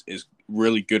conversations, is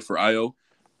really good for Ayo.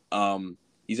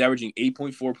 He's averaging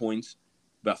 8.4 points,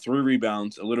 about 3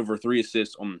 rebounds, a little over 3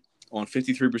 assists on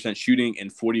 53% shooting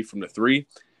and 40 from the 3.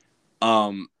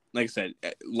 Like I said,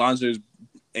 Lonzo's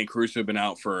and Caruso have been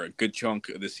out for a good chunk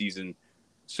of the season,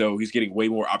 so he's getting way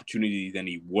more opportunity than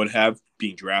he would have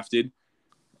being drafted.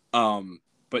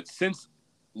 But since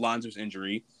Lonzo's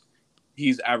injury,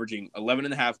 he's averaging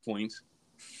 11.5 points,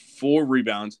 4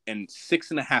 rebounds, and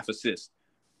 6.5 assists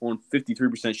on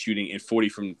 53% shooting and 40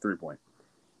 from the 3-point.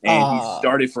 And he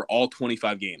started for all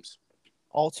 25 games.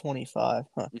 All 25,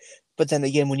 huh? But then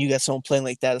again, when you got someone playing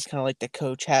like that, it's kind of like the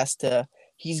coach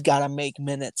he's got to make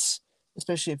minutes,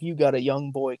 especially if you got a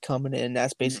young boy coming in.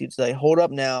 That's basically to say, hold up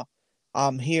now,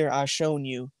 I'm here, I've shown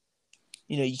you,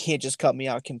 you can't just cut me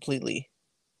out completely.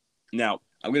 Now,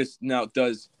 and this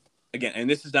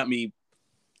is not me,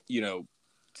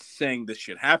 saying this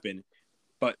should happen,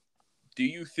 but do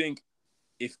you think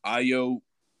if Ayo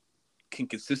can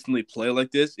consistently play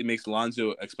like this, it makes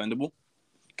Lonzo expendable?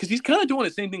 Because he's kind of doing the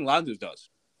same thing Lonzo does.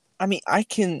 I mean, I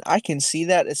can see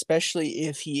that, especially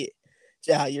if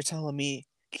you're telling me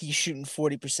he's shooting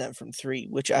 40% from 3,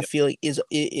 which I feel like is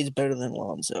better than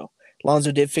Lonzo.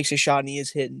 Lonzo did fix his shot and he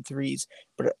is hitting threes,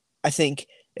 but I think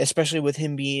especially with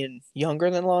him being younger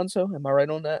than Lonzo, am I right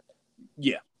on that?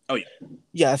 Yeah. Oh yeah.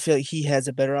 Yeah, I feel like he has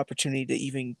a better opportunity to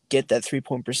even get that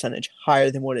 3-point percentage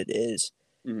higher than what it is.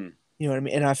 Mm-hmm. You know what I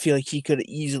mean? And I feel like he could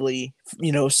easily,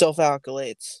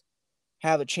 self-accolades,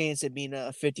 have a chance at being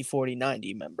a 50, 40,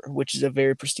 90 member, which is a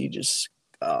very prestigious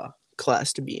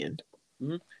class to be in.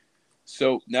 Mm-hmm.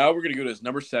 So now we're going to go to this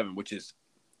number 7, which is,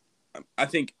 I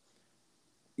think,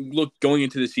 going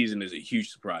into the season is a huge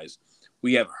surprise.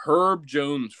 We have Herb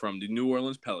Jones from the New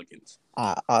Orleans Pelicans.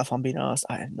 If I'm being honest,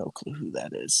 I have no clue who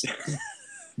that is.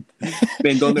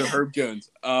 Man, don't know Herb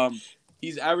Jones.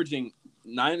 He's averaging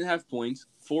 9.5 points,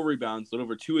 4 rebounds, a little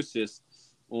over 2 assists,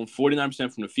 on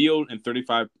 49% from the field and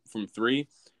 35 from 3.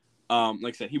 Like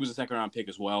I said, he was a second-round pick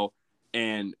as well.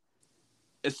 And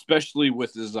especially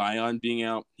with the Zion being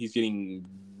out, he's getting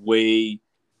way,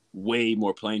 way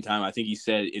more playing time. I think he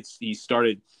said he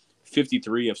started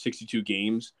 53 of 62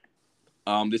 games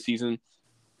this season.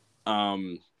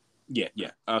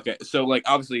 Yeah. Okay, so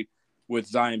obviously with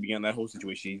Zion being in that whole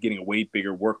situation, he's getting a way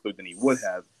bigger workload than he would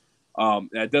have. And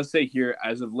it does say here,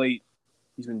 as of late,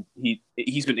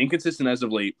 He's been inconsistent as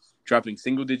of late, dropping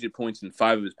single-digit points in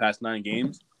 5 of his past 9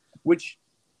 games, which,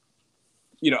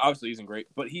 obviously isn't great.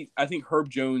 But I think Herb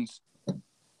Jones,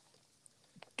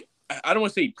 I don't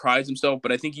want to say he prides himself,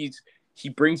 but I think he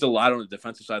brings a lot on the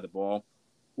defensive side of the ball,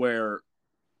 where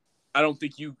I don't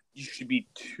think you should be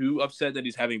too upset that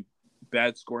he's having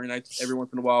bad scoring nights every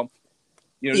once in a while.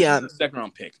 This is a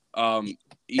second-round pick. And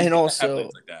also,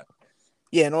 like that.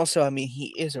 Yeah, and also, I mean,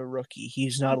 he is a rookie.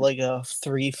 He's not like a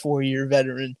 3-4 year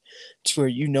veteran to where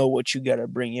you know what you got to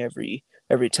bring every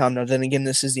time. Now, then again,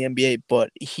 this is the NBA, but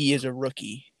he is a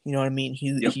rookie. You know what I mean?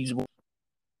 He's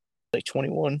like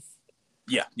 21.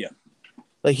 Yeah.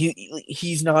 Like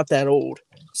he's not that old,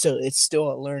 so it's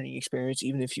still a learning experience,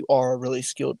 even if you are a really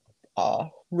skilled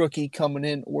rookie coming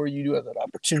in, or you do have that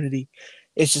opportunity.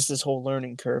 It's just this whole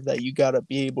learning curve that you got to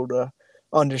be able to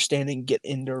understand and get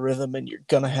into rhythm, and you're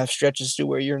gonna have stretches to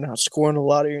where you're not scoring a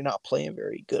lot or you're not playing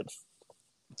very good.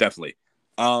 Definitely.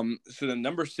 So the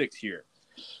number 6 here,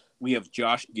 we have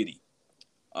Josh Giddey,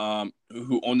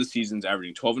 who on the season's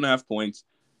averaging 12.5 points,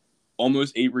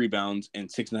 almost 8 rebounds, and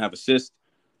 6.5 assists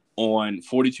on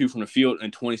 42 from the field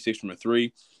and 26 from the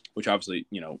 3, which obviously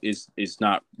is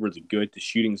not really good. The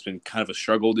shooting's been kind of a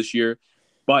struggle this year,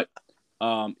 but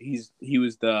he's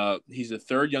the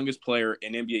third youngest player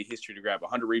in NBA history to grab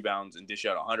 100 rebounds and dish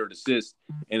out 100 assists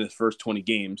in his first 20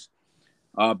 games,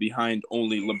 behind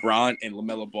only LeBron and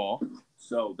LaMelo Ball.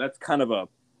 So that's kind of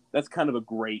a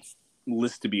great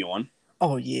list to be on.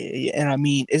 Oh yeah, and I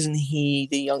mean, isn't he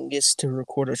the youngest to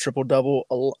record a triple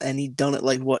double? And he done it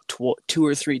like what 2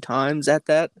 or 3 times at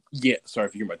that? Yeah, sorry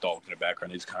if you hear my dog in the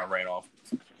background; he just kind of ran off.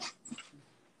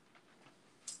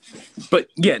 But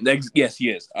yeah, yes, he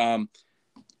is. I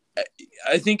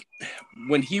think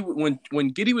when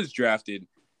Giddey was drafted,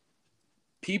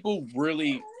 people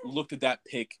really looked at that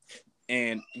pick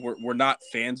and were not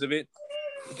fans of it,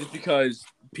 just because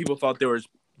people thought there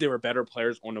were better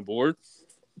players on the board.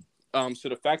 So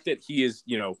the fact that he is,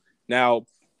 now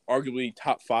arguably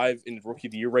top 5 in the Rookie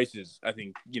of the Year races, I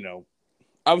think,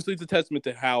 obviously it's a testament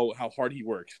to how hard he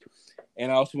works.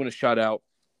 And I also want to shout out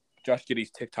Josh Giddey's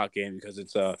TikTok game because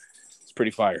it's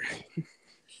pretty fire.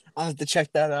 I'll have to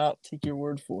check that out. Take your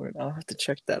word for it. I'll have to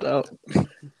check that out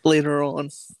later on.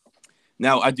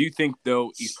 Now, I do think,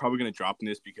 though, he's probably going to drop in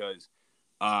this because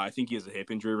I think he has a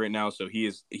hip injury right now, so he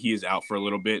is out for a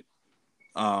little bit.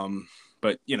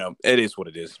 But, it is what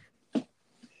it is.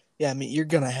 Yeah, I mean, you're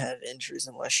going to have injuries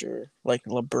unless you're like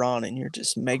LeBron and you're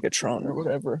just Megatron or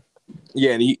whatever.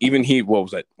 Yeah, and what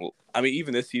was that? Well, I mean,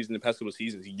 even this season, the past couple of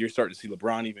seasons, you're starting to see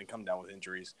LeBron even come down with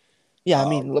injuries. Yeah, I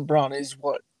mean, LeBron is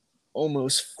what?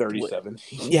 Almost 37.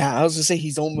 Yeah, I was gonna say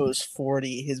he's almost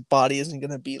 40. His body isn't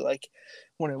gonna be like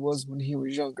when it was when he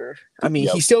was younger. I mean,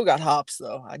 He still got hops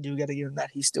though. I do gotta give him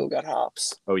that. He still got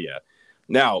hops. Oh yeah.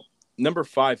 Now, number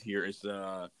 5 here is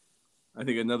I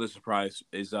think another surprise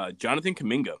is Jonathan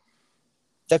Kuminga.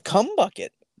 The cum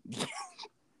bucket.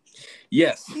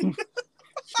 Yes.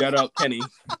 Shout out Kenny.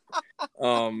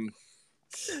 Yeah,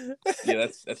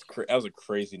 that was a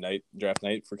crazy draft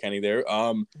night for Kenny there.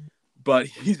 But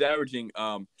he's averaging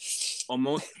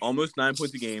almost 9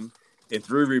 points a game and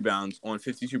 3 rebounds on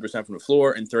 52% from the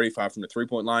floor and 35 from the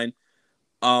 3-point line.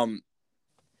 To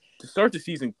start the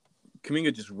season,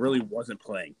 Kuminga just really wasn't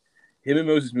playing. Him and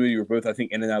Moses Moody were both, I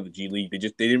think, in and out of the G League. They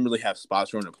didn't really have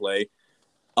spots for him to play.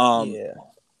 Yeah.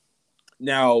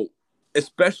 Now,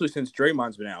 especially since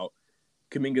Draymond's been out,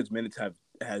 Kuminga's minutes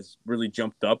has really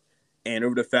jumped up. And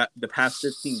over the past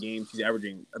 15 games, he's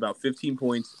averaging about 15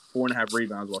 points, 4.5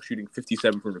 rebounds, while shooting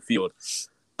 57 from the field.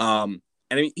 And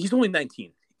I mean, he's only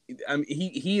 19. I mean,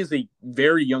 he is a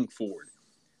very young forward.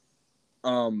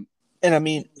 And I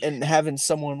mean, and having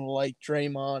someone like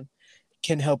Draymond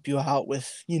can help you out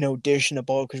with, dishing the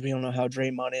ball, because we don't know how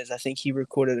Draymond is. I think he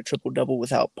recorded a triple double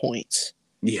without points.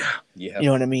 Yeah. You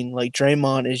know what I mean? Like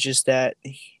Draymond is just that.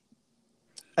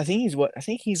 I think he's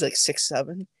like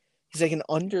 6'7". He's like an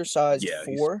undersized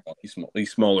 4.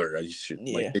 He's smaller. Like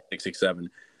 6'7".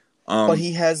 But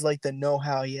he has like the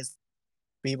know-how. He has to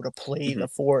be able to play the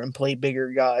 4 and play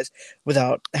bigger guys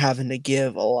without having to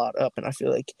give a lot up. And I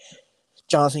feel like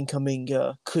Jonathan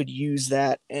Kuminga could use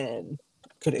that and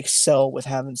could excel with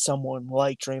having someone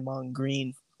like Draymond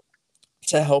Green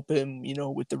to help him,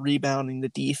 with the rebounding, the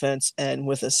defense, and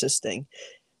with assisting.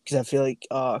 Because I feel like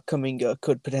Kuminga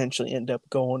could potentially end up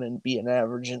going and be an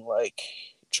averaging like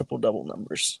triple-double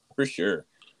numbers. For sure.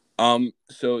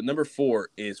 So number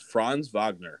 4 is Franz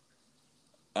Wagner.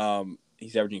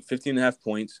 He's averaging 15.5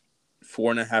 points,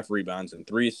 4.5 rebounds, and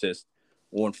 3 assists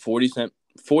on 47%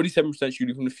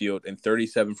 shooting from the field and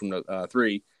 37 from the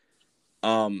 3.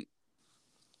 And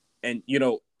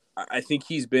I think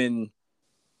he's been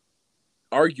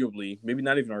arguably, maybe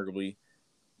not even arguably,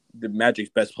 the Magic's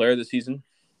best player this season.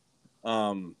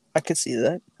 I could see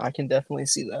that. I can definitely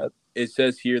see that. It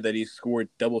says here that he's scored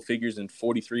double figures in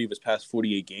 43 of his past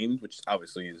 48 games, which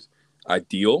obviously is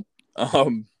ideal.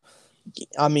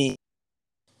 I mean,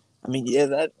 yeah,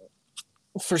 that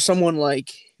for someone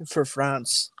like for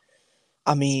France,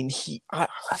 I mean, I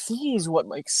think he's what,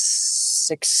 like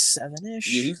 6'7" ish.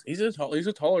 Yeah, he's a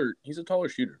taller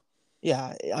shooter.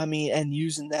 Yeah, I mean, and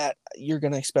using that, you're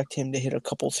gonna expect him to hit a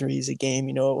couple threes a game.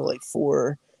 Like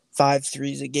 4, 5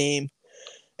 threes a game.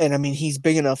 And I mean, he's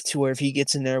big enough to where if he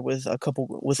gets in there with a couple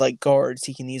with like guards,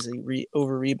 he can easily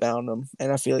over rebound them.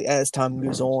 And I feel like as time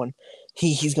goes on,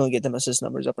 he's gonna get them assist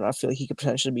numbers up, and I feel like he could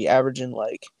potentially be averaging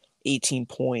like 18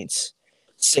 points,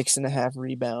 6.5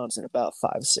 rebounds, and about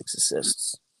 5, 6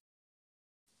 assists.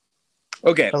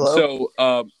 Okay, Hello?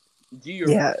 so G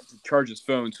Yeah. to charge his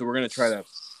phone, so we're gonna try to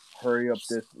hurry up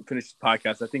finish this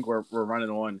podcast. I think we're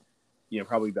running on,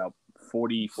 probably about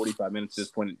 40, 45 minutes at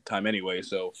this point in time anyway.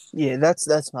 So yeah,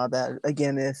 that's my bad.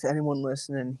 Again, if anyone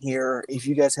listening here, if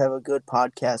you guys have a good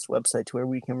podcast website to where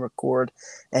we can record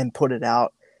and put it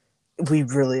out, we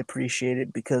really appreciate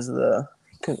it because of the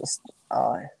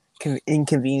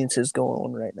inconveniences going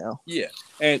on right now. Yeah,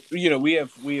 and we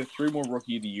have 3 more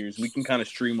rookie of the years. We can kind of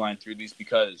streamline through these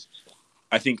because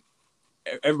I think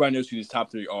everybody knows who these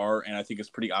top 3 are, and I think it's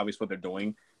pretty obvious what they're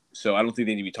doing. So I don't think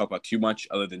they need to be talked about too much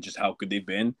other than just how good they've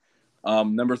been.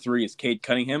 Number 3 is Cade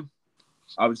Cunningham.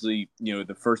 Obviously,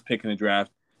 the first pick in the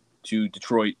draft to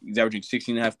Detroit. He's averaging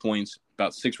 16.5 points,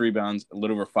 about 6 rebounds, a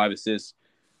little over 5 assists,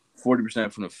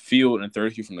 40% from the field, and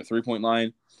 33 from the 3-point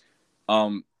line.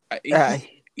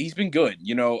 He's been good.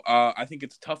 I think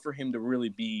it's tough for him to really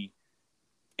be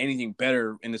anything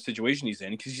better in the situation he's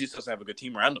in because he just doesn't have a good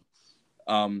team around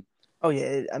him. Oh,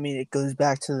 yeah. I mean, it goes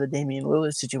back to the Damian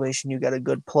Lillard situation. You got a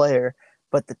good player,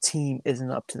 but the team isn't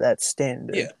up to that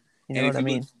standard. Yeah. You know what I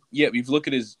mean? If you look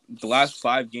at the last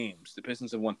 5 games, the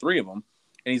Pistons have won 3 of them,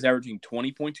 and he's averaging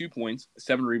 20.2 points,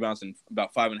 7 rebounds, and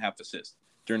about 5.5 assists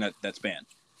during that span.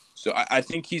 So I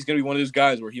think he's going to be one of those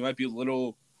guys where he might be a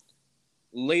little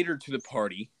later to the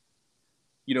party.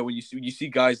 When you see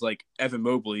guys like Evan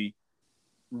Mobley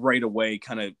right away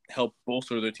kind of help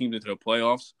bolster their teams into the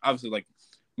playoffs. Obviously, like,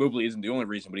 Mobley isn't the only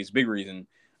reason, but he's a big reason.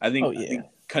 I think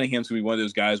Cunningham's going to be one of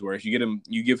those guys where if you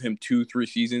give him 2-3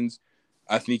 seasons,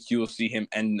 I think you will see him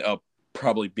end up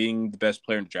probably being the best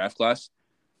player in the draft class,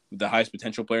 the highest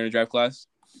potential player in the draft class.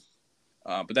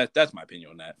 But that's my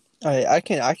opinion on that. I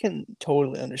can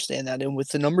totally understand that. And with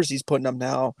the numbers he's putting up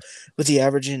now, with the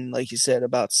averaging, like you said,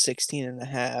 about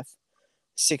 16.5,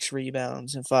 6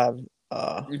 rebounds, and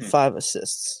 5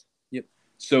 assists. Yep.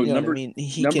 So you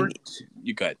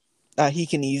got. He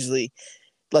can easily,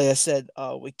 like I said,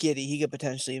 with Giddey, he could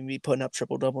potentially be putting up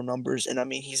triple-double numbers. And, I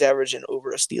mean, he's averaging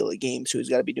over a steal a game, so he's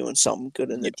got to be doing something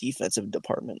good in the defensive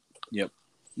department. Yep.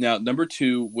 Now, number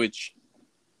 2, which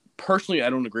personally I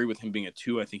don't agree with him being a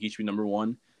 2. I think he should be number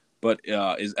 1, but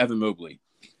is Evan Mobley.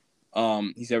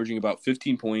 He's averaging about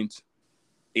 15 points,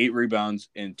 8 rebounds,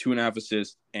 and 2.5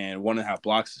 assists, and 1.5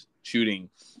 blocks, shooting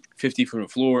 50 from the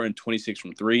floor and 26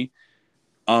 from 3.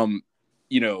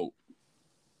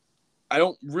 I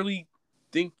don't really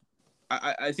think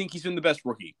I think he's been the best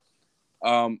rookie.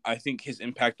 I think his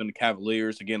impact on the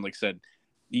Cavaliers, again, like I said,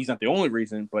 he's not the only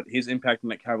reason, but his impact on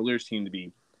that Cavaliers team to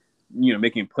be,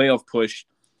 making a playoff push.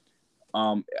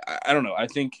 I don't know. I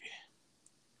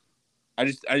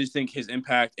just think his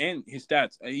impact and his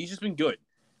stats, he's just been good.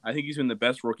 I think he's been the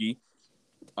best rookie.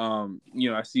 I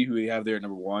see who we have there at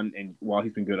number 1, and while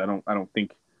he's been good, I don't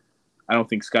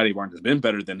think Scottie Barnes has been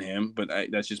better than him, but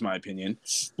that's just my opinion.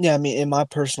 Yeah, I mean, in my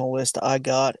personal list, I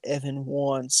got Evan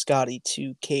 1, Scottie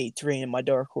 2, Cade 3, and my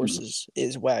dark horse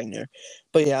is Wagner.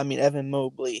 But yeah, I mean, Evan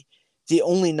Mobley, the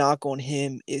only knock on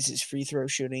him is his free throw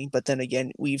shooting. But then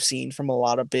again, we've seen from a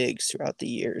lot of bigs throughout the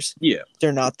years,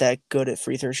 they're not that good at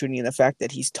free throw shooting. And the fact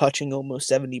that he's touching almost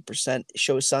 70%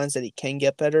 shows signs that he can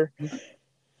get better.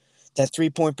 That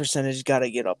 3-point percentage got to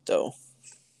get up, though.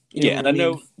 And I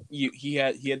know he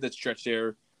had that stretch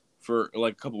there for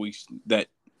like a couple weeks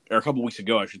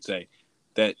ago, I should say,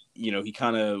 that he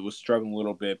kind of was struggling a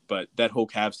little bit, but that whole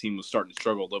Cavs team was starting to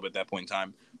struggle a little bit at that point in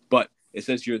time. But it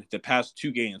says here that the past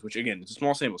 2 games, which again it's a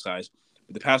small sample size,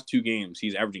 but the past 2 games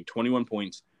he's averaging 21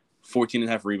 points,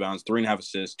 14.5 rebounds, 3.5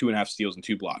 assists, 2.5 steals, and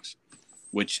 2 blocks,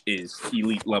 which is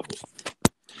elite levels.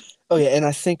 Oh yeah, and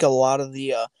I think a lot of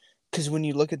the because when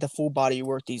you look at the full body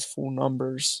work, these full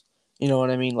numbers. You know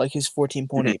what I mean? Like his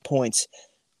 14.8 points.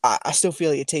 I still feel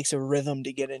like it takes a rhythm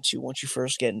to get into once you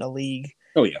first get in the league.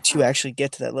 Oh yeah. to actually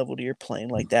get to that level to you're playing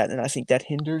like that. And I think that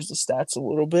hinders the stats a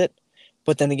little bit.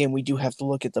 But then again, we do have to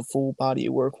look at the full body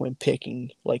of work when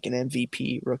picking like an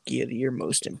MVP, Rookie of the Year,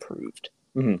 Most Improved.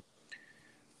 Mm-hmm.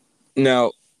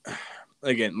 Now,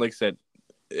 again, like I said,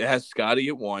 it has Scotty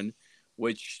at 1,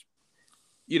 which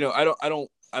I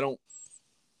don't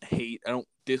hate, I don't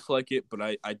dislike it, but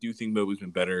I do think Mobley's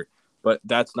been better. But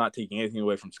that's not taking anything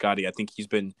away from Scotty. I think he's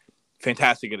been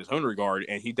fantastic in his own regard,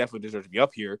 and he definitely deserves to be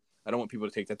up here. I don't want people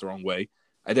to take that the wrong way.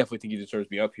 I definitely think he deserves to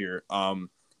be up here.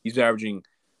 He's averaging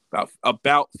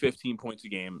about 15 points a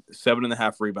game,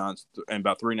 7.5 rebounds, and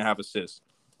about 3.5 assists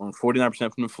on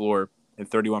 49% from the floor and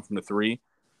 31 from the three.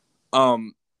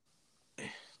 You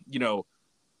know,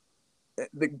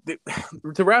 the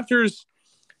Raptors,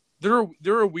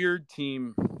 they're a weird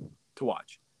team to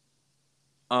watch.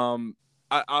 I'll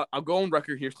go on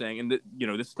record here saying, and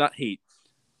this is not hate.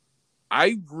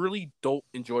 I really don't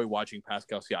enjoy watching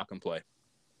Pascal Siakam play.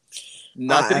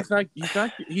 Not that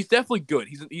he's definitely good.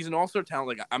 He's an all-star talent.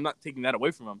 Like, I'm not taking that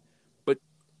away from him, but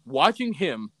watching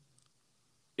him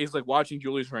is like watching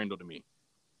Julius Randle to me,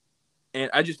 and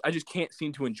I just can't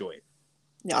seem to enjoy it.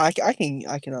 Yeah, I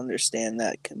can understand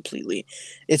that completely.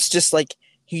 It's just like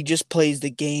he just plays the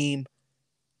game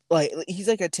like he's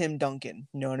like a Tim Duncan.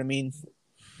 You know what I mean?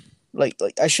 Like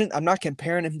I'm not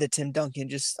comparing him to Tim Duncan.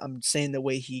 Just I'm saying the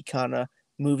way he kind of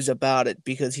moves about it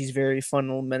because he's very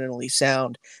fundamentally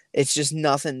sound. It's just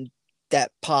nothing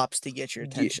that pops to get your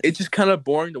attention. It's just kind of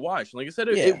boring to watch. Like I said,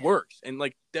 Yeah. it works, and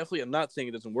like definitely, I'm not saying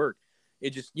it doesn't work.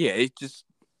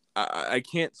 I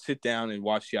can't sit down and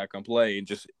watch Siakam play and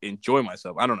just enjoy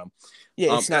myself. I don't know.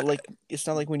 Yeah, it's not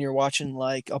like when you're watching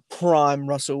like a prime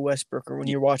Russell Westbrook or when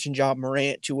you're watching Ja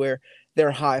Morant to where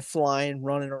they're high flying,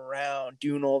 running around,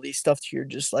 doing all these stuff. You're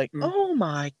just like, oh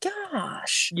my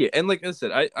gosh. Yeah, and like I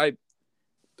said,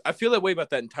 I feel that way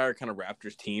about that entire kind of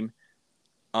Raptors team.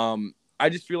 I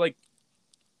just feel like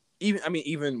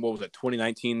even what was it,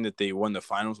 2019 that they won the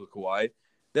finals with Kawhi.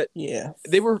 That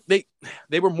they were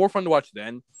more fun to watch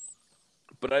then.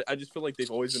 But I just feel like they've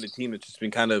always been a team that's just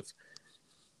been kind of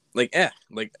like, I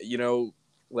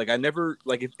never,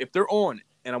 like, if they're on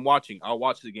and I'm watching, I'll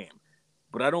watch the game.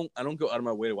 But I don't go out of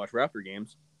my way to watch Raptor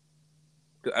games.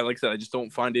 Like I said, I just don't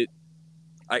find it.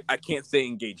 I can't stay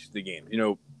engaged in the game.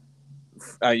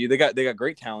 They got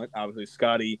great talent. Obviously,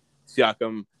 Scotty,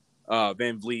 Siakam,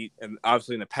 Van Vliet, and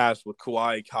obviously in the past with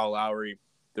Kawhi, Kyle Lowry,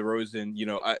 DeRozan.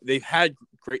 They've had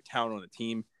great talent on the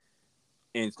team.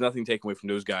 And it's nothing taken away from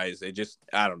those guys.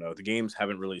 I don't know. The games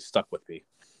haven't really stuck with me.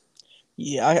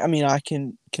 Yeah, I mean, I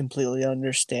can completely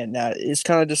understand that. It's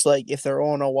kind of just like if they're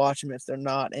on, I'll watch them. If they're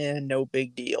not, and no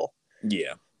big deal.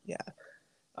 Yeah. Yeah.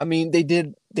 I mean, they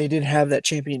did have that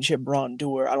championship run to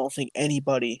where I don't think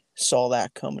anybody saw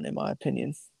that coming, in my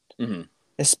opinion. Mm-hmm.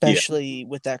 Especially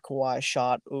with that Kawhi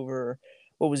shot over,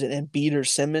 what was it, Embiid or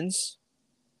Simmons?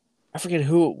 I forget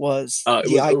who it was.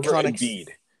 It was iconic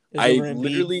over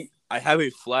Embiid. I have a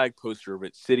flag poster of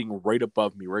it sitting right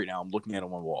above me right now. I'm looking at it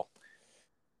on my wall.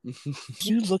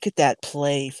 You look at that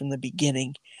play from the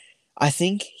beginning. I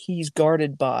think he's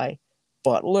guarded by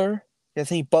Butler. I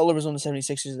think Butler was on the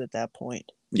 76ers at that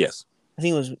point. Yes. I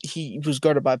think he was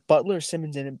guarded by Butler,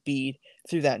 Simmons, and Embiid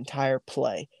through that entire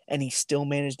play, and he still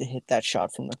managed to hit that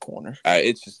shot from the corner.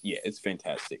 It's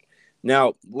fantastic.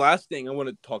 Now, last thing I want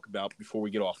to talk about before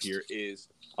we get off here is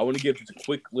I want to give just a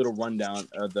quick little rundown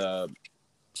of the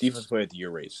Defensive Player of the Year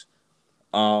race.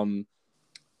 I'm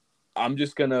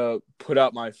just gonna put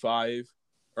out my 5,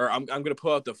 or I'm gonna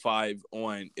put out the 5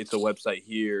 on. It's a website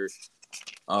here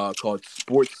called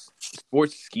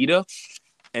Sportskeeda,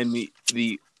 and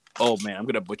oh man, I'm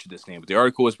gonna butcher this name, but the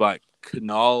article is by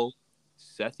Kunal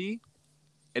Sethi,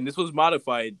 and this was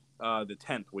modified the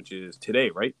 10th, which is today,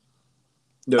 right?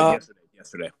 No,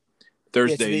 yesterday.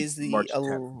 Thursday, March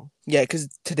 10th. Yeah, because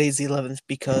today's the 11th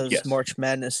because March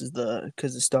Madness is the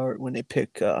start when they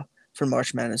pick for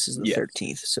March Madness is the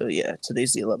 13th. So yeah,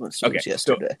 today's the 11th. So it's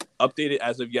yesterday. So updated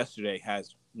as of yesterday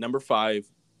has number 5,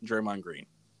 Draymond Green.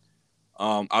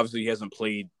 Obviously he hasn't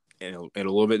played in a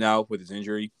little bit now with his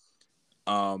injury.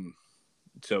 So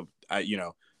I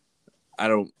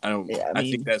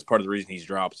think that's part of the reason he's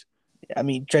dropped. I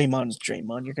mean, Draymond's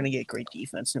Draymond. You're gonna get great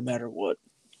defense no matter what.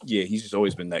 Yeah, he's just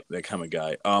always been that kind of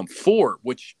guy. 4,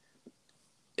 which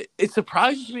it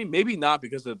surprises me, maybe not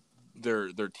because of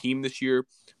their team this year,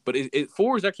 but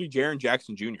 4 is actually Jaren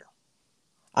Jackson Jr.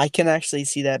 I can actually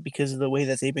see that because of the way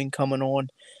that they've been coming on.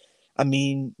 I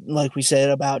mean, like we said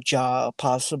about Ja,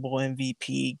 possible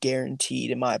MVP,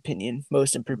 guaranteed, in my opinion,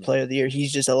 most improved player of the year.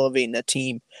 He's just elevating the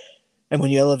team. And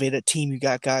when you elevate a team, you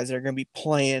got guys that are going to be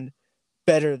playing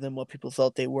better than what people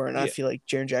thought they were. And I Yeah, feel like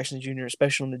Jaren Jackson Jr.,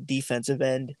 especially on the defensive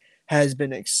end, has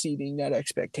been exceeding that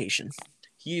expectation.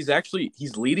 he's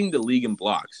leading the league in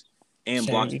blocks and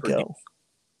There blocks you per game.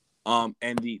 go.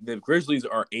 And the Grizzlies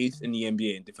are 8th in the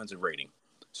NBA in defensive rating.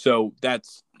 So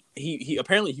that's he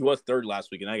apparently he was 3rd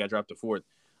last week, and I got dropped to 4th.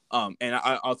 And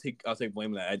I'll take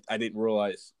blame on that. I didn't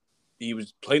realize he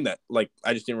was playing that. Like,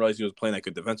 I just didn't realize he was playing that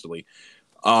good defensively.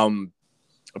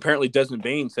 Apparently Desmond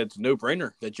Bain said it's a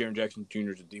no-brainer that Jaren Jackson Jr.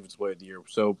 is the defensive player of the year.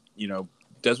 So,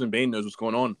 Desmond Bain knows what's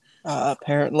going on.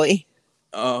 Apparently.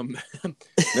 Number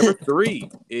 3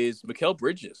 is Mikal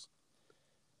Bridges.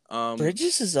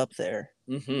 Bridges is up there.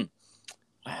 Mm-hmm.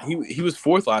 Wow. He was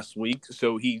 4th last week,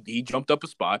 so he jumped up a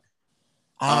spot.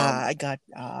 I got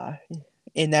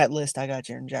in that list. I got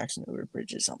Jaren Jackson over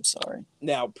Bridges. I'm sorry.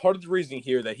 Now, part of the reasoning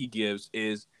here that he gives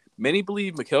is many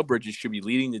believe Mikal Bridges should be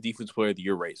leading the defensive player of the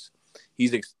year race.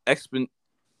 He's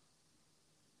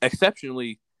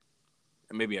exceptionally,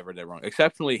 maybe I read that wrong,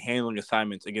 exceptionally handling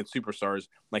assignments against superstars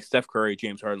like Steph Curry,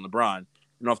 James Harden, LeBron,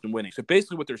 and often winning. So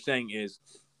basically what they're saying is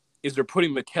they're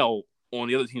putting Mikal on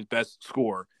the other team's best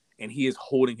score, and he is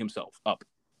holding himself up.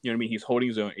 You know what I mean? He's holding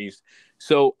his own ace.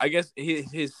 So I guess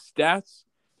his stats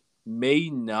may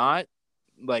not,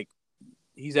 like,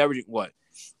 he's averaging what?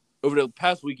 Over the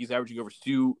past week, he's averaging over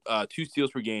two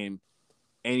steals per game,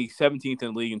 and he's 17th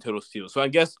in the league in total steals. So I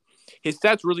guess his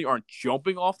stats really aren't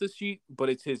jumping off this sheet, but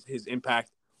it's his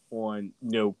impact on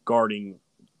guarding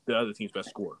the other team's best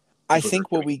scorer. I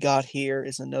think what we got here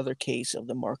is another case of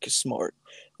the Marcus Smart.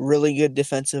 Really good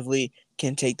defensively,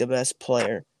 can take the best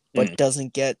player, but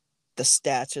doesn't get the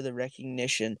stats or the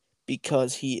recognition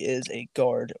because he is a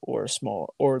guard or a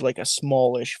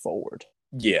smallish forward.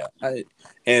 Yeah.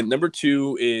 And number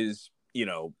 2 is,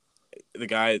 the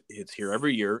guy that's here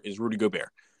every year is Rudy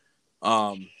Gobert. He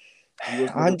was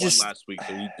number 1 last week,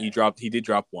 so he did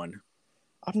drop 1.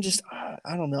 I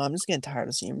don't know. I'm just getting tired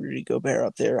of seeing Rudy Gobert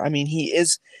up there. I mean, he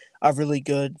is a really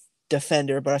good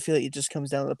defender, but I feel like it just comes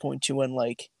down to the point too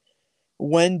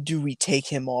when do we take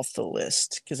him off the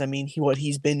list? Because I mean,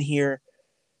 he's been here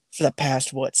for the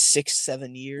past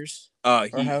 6-7 years, or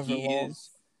however long.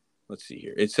 Let's see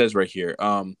here. It says right here.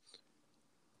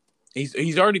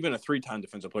 He's already been a 3-time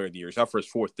defensive player of the year. He's out for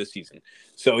his 4th this season.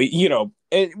 So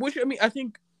I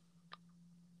think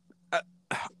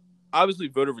obviously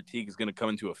voter fatigue is going to come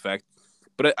into effect,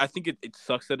 but I think it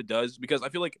sucks that it does, because I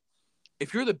feel like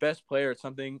if you're the best player at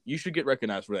something, you should get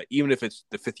recognized for that, even if it's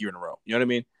the 5th year in a row. You know what I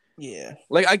mean? Yeah.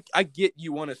 Like, I get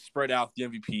you want to spread out the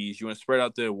MVPs, you want to spread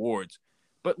out the awards,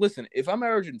 but listen, if I'm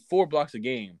averaging 4 blocks a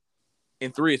game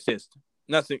and 3 assists,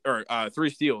 3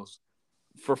 steals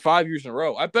for 5 years in a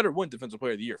row, I better win Defensive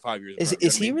Player of the Year 5 years in a row.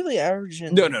 Is he really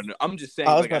averaging? No. I'm just saying.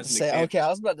 I was about to say. Okay, I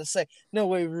was about to say. No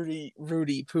way, Rudy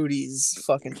Pootie's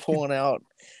fucking pulling out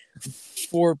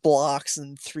 4 blocks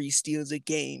and 3 steals a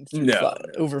game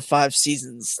over 5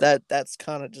 seasons. That's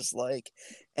kind of just like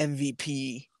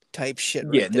MVP type shit.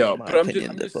 Right there, but I'm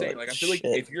just saying. Like, I feel like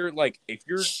if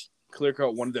you're clear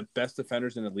cut one of the best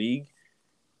defenders in the league,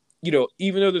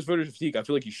 even though there's voter fatigue, I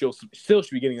feel like you still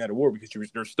should be getting that award because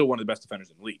you're still one of the best defenders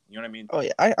in the league. You know what I mean? Oh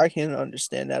yeah, I can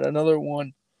understand that. Another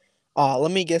one.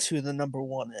 Let me guess who the number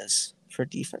 1 is for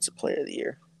Defensive Player of the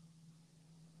Year.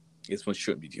 This one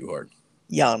shouldn't be too hard.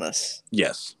 Giannis.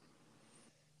 Yes.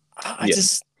 I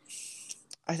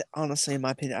honestly, in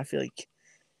my opinion, I feel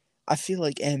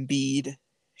like Embiid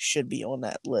should be on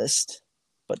that list,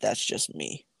 but that's just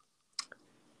me.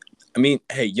 I mean,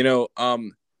 hey,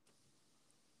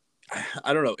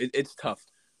 I don't know. It's tough.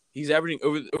 He's averaging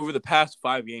over the past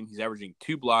 5 games. He's averaging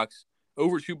 2 blocks,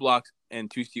 over 2 blocks,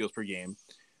 and 2 steals per game.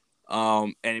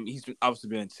 And he's obviously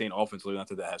been insane offensively. Not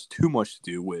that has too much to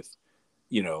do with,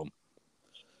 the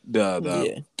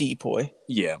depoy.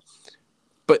 Yeah,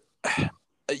 but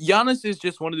Giannis is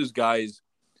just one of those guys.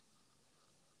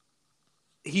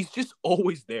 He's just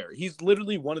always there. He's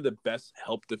literally one of the best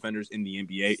help defenders in the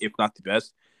NBA, if not the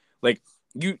best. Like,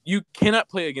 you cannot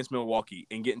play against Milwaukee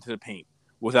and get into the paint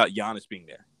without Giannis being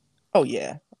there. Oh,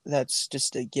 yeah. That's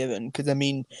just a given. Because, I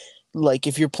mean, like,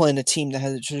 if you're playing a team that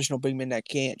has a traditional big man that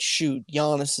can't shoot,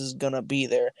 Giannis is going to be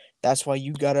there. That's why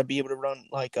you got to be able to run,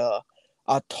 like, a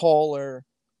taller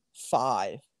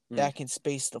 5 that can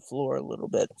space the floor a little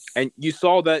bit. And you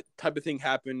saw that type of thing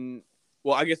happen.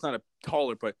 Well, I guess not a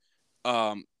taller, but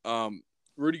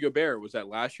Rudy Gobert was that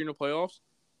last year in the playoffs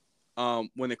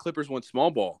when the Clippers went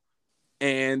small ball.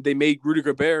 And they made Rudy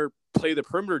Gobert play the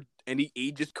perimeter, and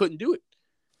he just couldn't do it.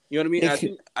 You know what I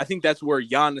mean? I think that's where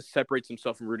Giannis separates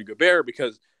himself from Rudy Gobert,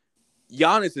 because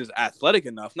Giannis is athletic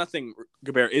enough. Not saying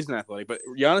Gobert isn't athletic, but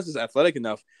Giannis is athletic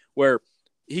enough where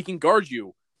he can guard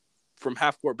you from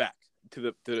half court back.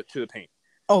 to the paint.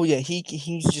 Oh yeah,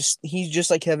 he's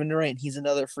just like Kevin Durant. He's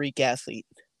another freak athlete.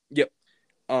 Yep.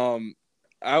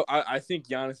 I think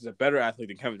Giannis is a better athlete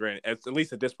than Kevin Durant, at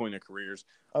least at this point in their careers.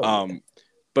 Oh, yeah.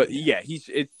 But yeah,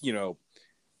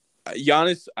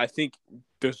 Giannis, I think,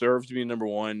 deserves to be number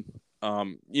one.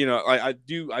 I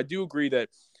do agree that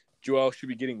Joel should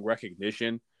be getting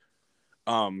recognition.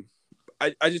 I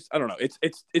don't know.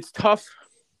 It's tough.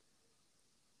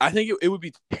 I think it would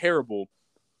be terrible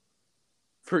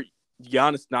for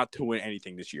Giannis not to win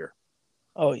anything this year.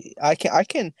 Oh, I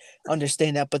can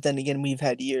understand that, but then again, we've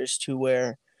had years to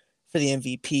where for the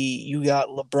MVP, you got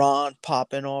LeBron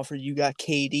popping off, or you got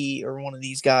KD, or one of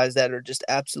these guys that are just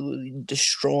absolutely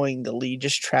destroying the league,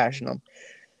 just trashing them,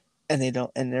 and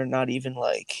they're not even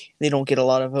like they don't get a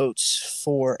lot of votes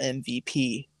for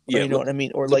MVP. Or, Yeah, you know what I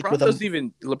mean? Or like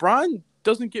LeBron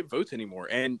doesn't get votes anymore,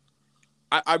 and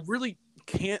I really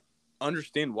can't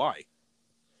understand why.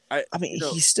 I mean,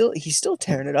 he's still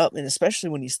tearing it up, and especially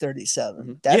when he's 37.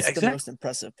 Mm-hmm. That's the most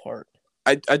impressive part.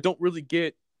 I don't really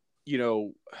get, I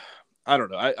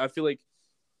don't know. I feel like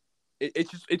it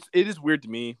is weird to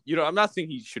me. I'm not saying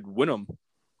he should win them,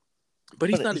 but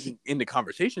he's not even in the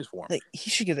conversations for him. Like, he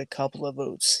should get a couple of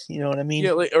votes. You know what I mean?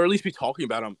 Yeah, or at least be talking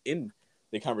about him in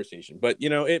the conversation. But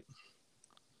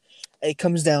it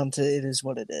comes down to it is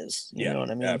what it is. You know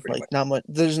what I mean? Like much. Not much.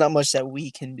 There's not much that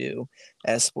we can do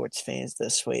as sports fans to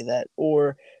sway that.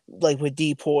 Or like with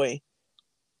Depoy,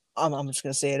 I'm just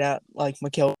gonna say it out. Like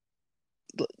Mikal,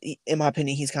 in my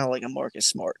opinion, he's kind of like a Marcus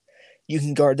Smart. You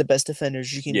can guard the best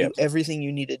defenders. You can do everything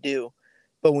you need to do,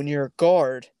 but when you're a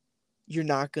guard, you're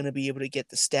not gonna be able to get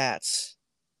the stats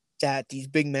that these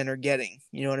big men are getting.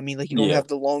 You know what I mean? Like you don't have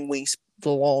the long wings,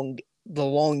 the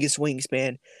longest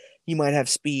wingspan. You might have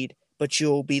speed, but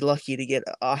you'll be lucky to get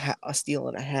a steal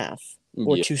and a half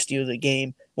or 2 steals a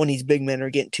game when these big men are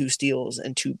getting 2 steals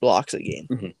and 2 blocks a game.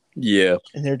 Mm-hmm. Yeah.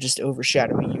 And they're just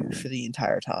overshadowing you for the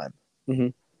entire time. Mm-hmm.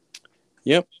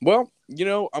 Yep. Well,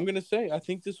 I'm going to say I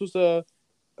think this was a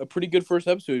pretty good first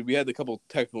episode. We had a couple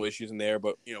technical issues in there,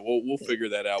 but, we'll figure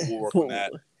that out. We'll work on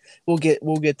that. We'll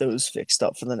get those fixed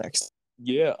up for the next.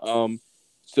 Yeah.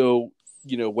 So,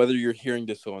 whether you're hearing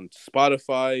this on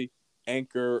Spotify,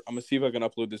 Anchor, I'm gonna see if I can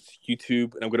upload this to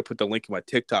YouTube, and I'm gonna put the link in my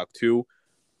TikTok too.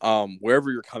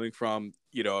 Wherever you're coming from,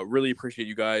 I really appreciate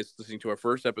you guys listening to our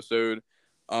first episode.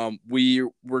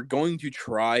 We're going to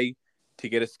try to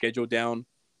get a schedule down.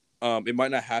 It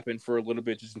might not happen for a little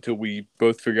bit just until we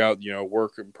both figure out,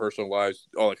 work and personal lives,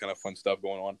 all that kind of fun stuff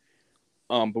going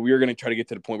on. But we are going to try to get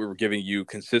to the point where we're giving you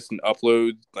consistent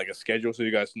uploads, like a schedule, so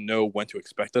you guys know when to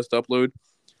expect us to upload.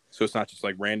 So it's not just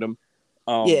like random.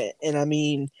 And I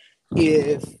mean,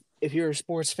 if you're a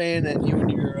sports fan and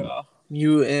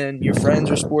you and your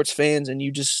friends are sports fans and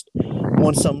you just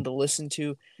want something to listen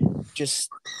to, just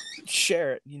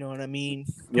share it. You know what I mean?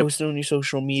 Post it on your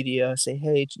social media. Say,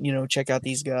 hey, check out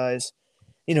these guys.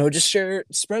 Just share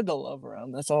it, spread the love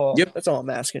around. That's all. That's all I'm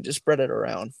asking. Just spread it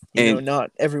around.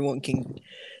 Not everyone can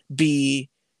be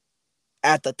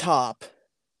at the top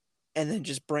and then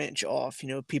just branch off.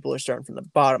 People are starting from the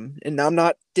bottom. And I'm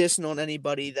not dissing on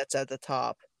anybody that's at the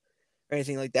top or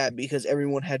anything like that, because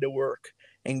everyone had to work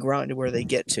and grind to where they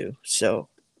get to. So,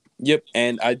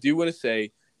 and I do want to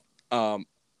say, I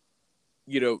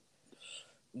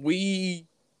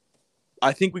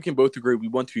think we can both agree we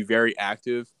want to be very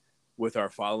active with our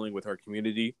following, with our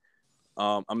community.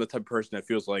 I'm the type of person that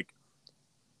feels like,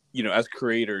 as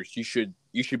creators, you should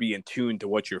be in tune to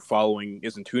what your following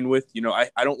is in tune with. I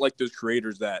don't like those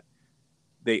creators that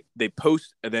they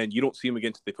post and then you don't see them again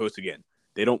until they post again.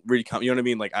 They don't really come. You know what I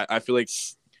mean? Like I feel like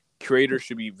creators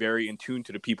should be very in tune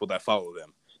to the people that follow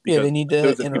them. Because they need to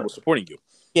those are people supporting you.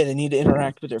 Yeah, they need to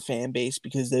interact with their fan base,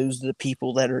 because those are the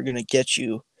people that are going to get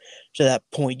you to that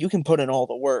point. You can put in all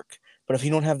the work, but if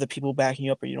you don't have the people backing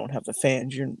you up or you don't have the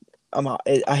fans,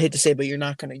 I hate to say, but you're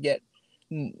not going to get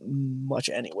much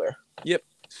anywhere. Yep.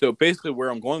 So basically where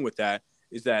I'm going with that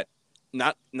is that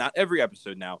not every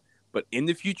episode now, but in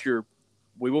the future,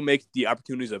 we will make the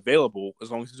opportunities available, as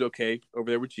long as it's okay over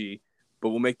there with G, but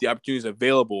we'll make the opportunities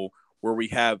available where we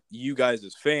have you guys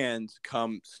as fans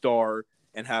come star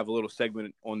and have a little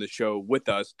segment on the show with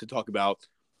us to talk about,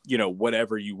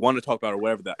 whatever you want to talk about or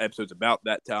whatever the episode's about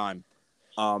that time.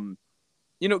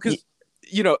 Because,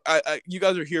 you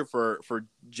guys are here for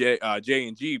J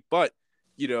and G, but,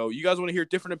 you guys want to hear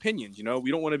different opinions.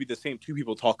 We don't want to be the same two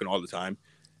people talking all the time.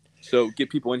 So get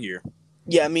people in here.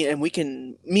 Yeah, I mean, and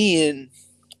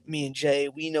me and Jay,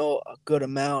 we know a good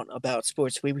amount about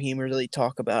sports. We can really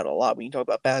talk about a lot. We can talk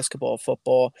about basketball,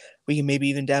 football. We can maybe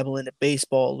even dabble into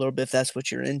baseball a little bit if that's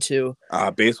what you're into.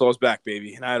 Baseball's back,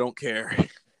 baby, and I don't care.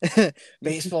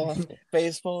 baseball,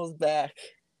 baseball is back.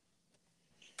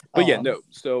 But yeah, no.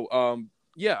 So,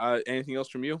 yeah. Anything else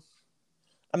from you?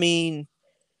 I mean,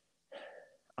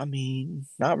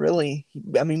 not really.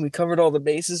 I mean, we covered all the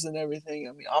bases and everything.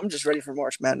 I mean, I'm just ready for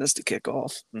March Madness to kick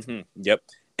off. Yep.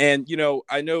 And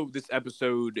I know this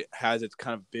episode has its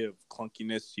kind of bit of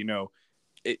clunkiness.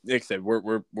 Like I said,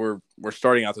 we're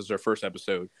starting out. This is our first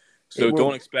episode, so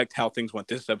don't expect how things went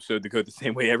this episode to go the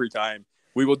same way every time.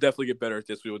 We will definitely get better at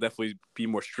this. We will definitely be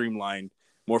more streamlined,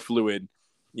 more fluid.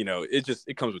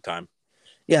 It comes with time.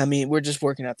 Yeah, I mean, we're just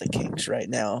working out the kinks right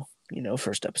now.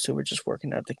 First episode, we're just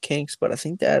working out the kinks, but I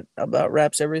think that about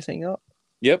wraps everything up.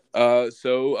 Yep.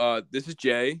 So this is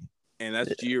Jay, and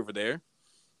that's G over there.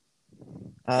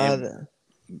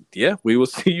 Yeah, we will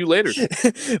see you later.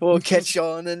 We'll catch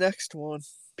y'all in the next one.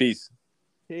 Peace.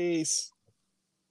 Peace.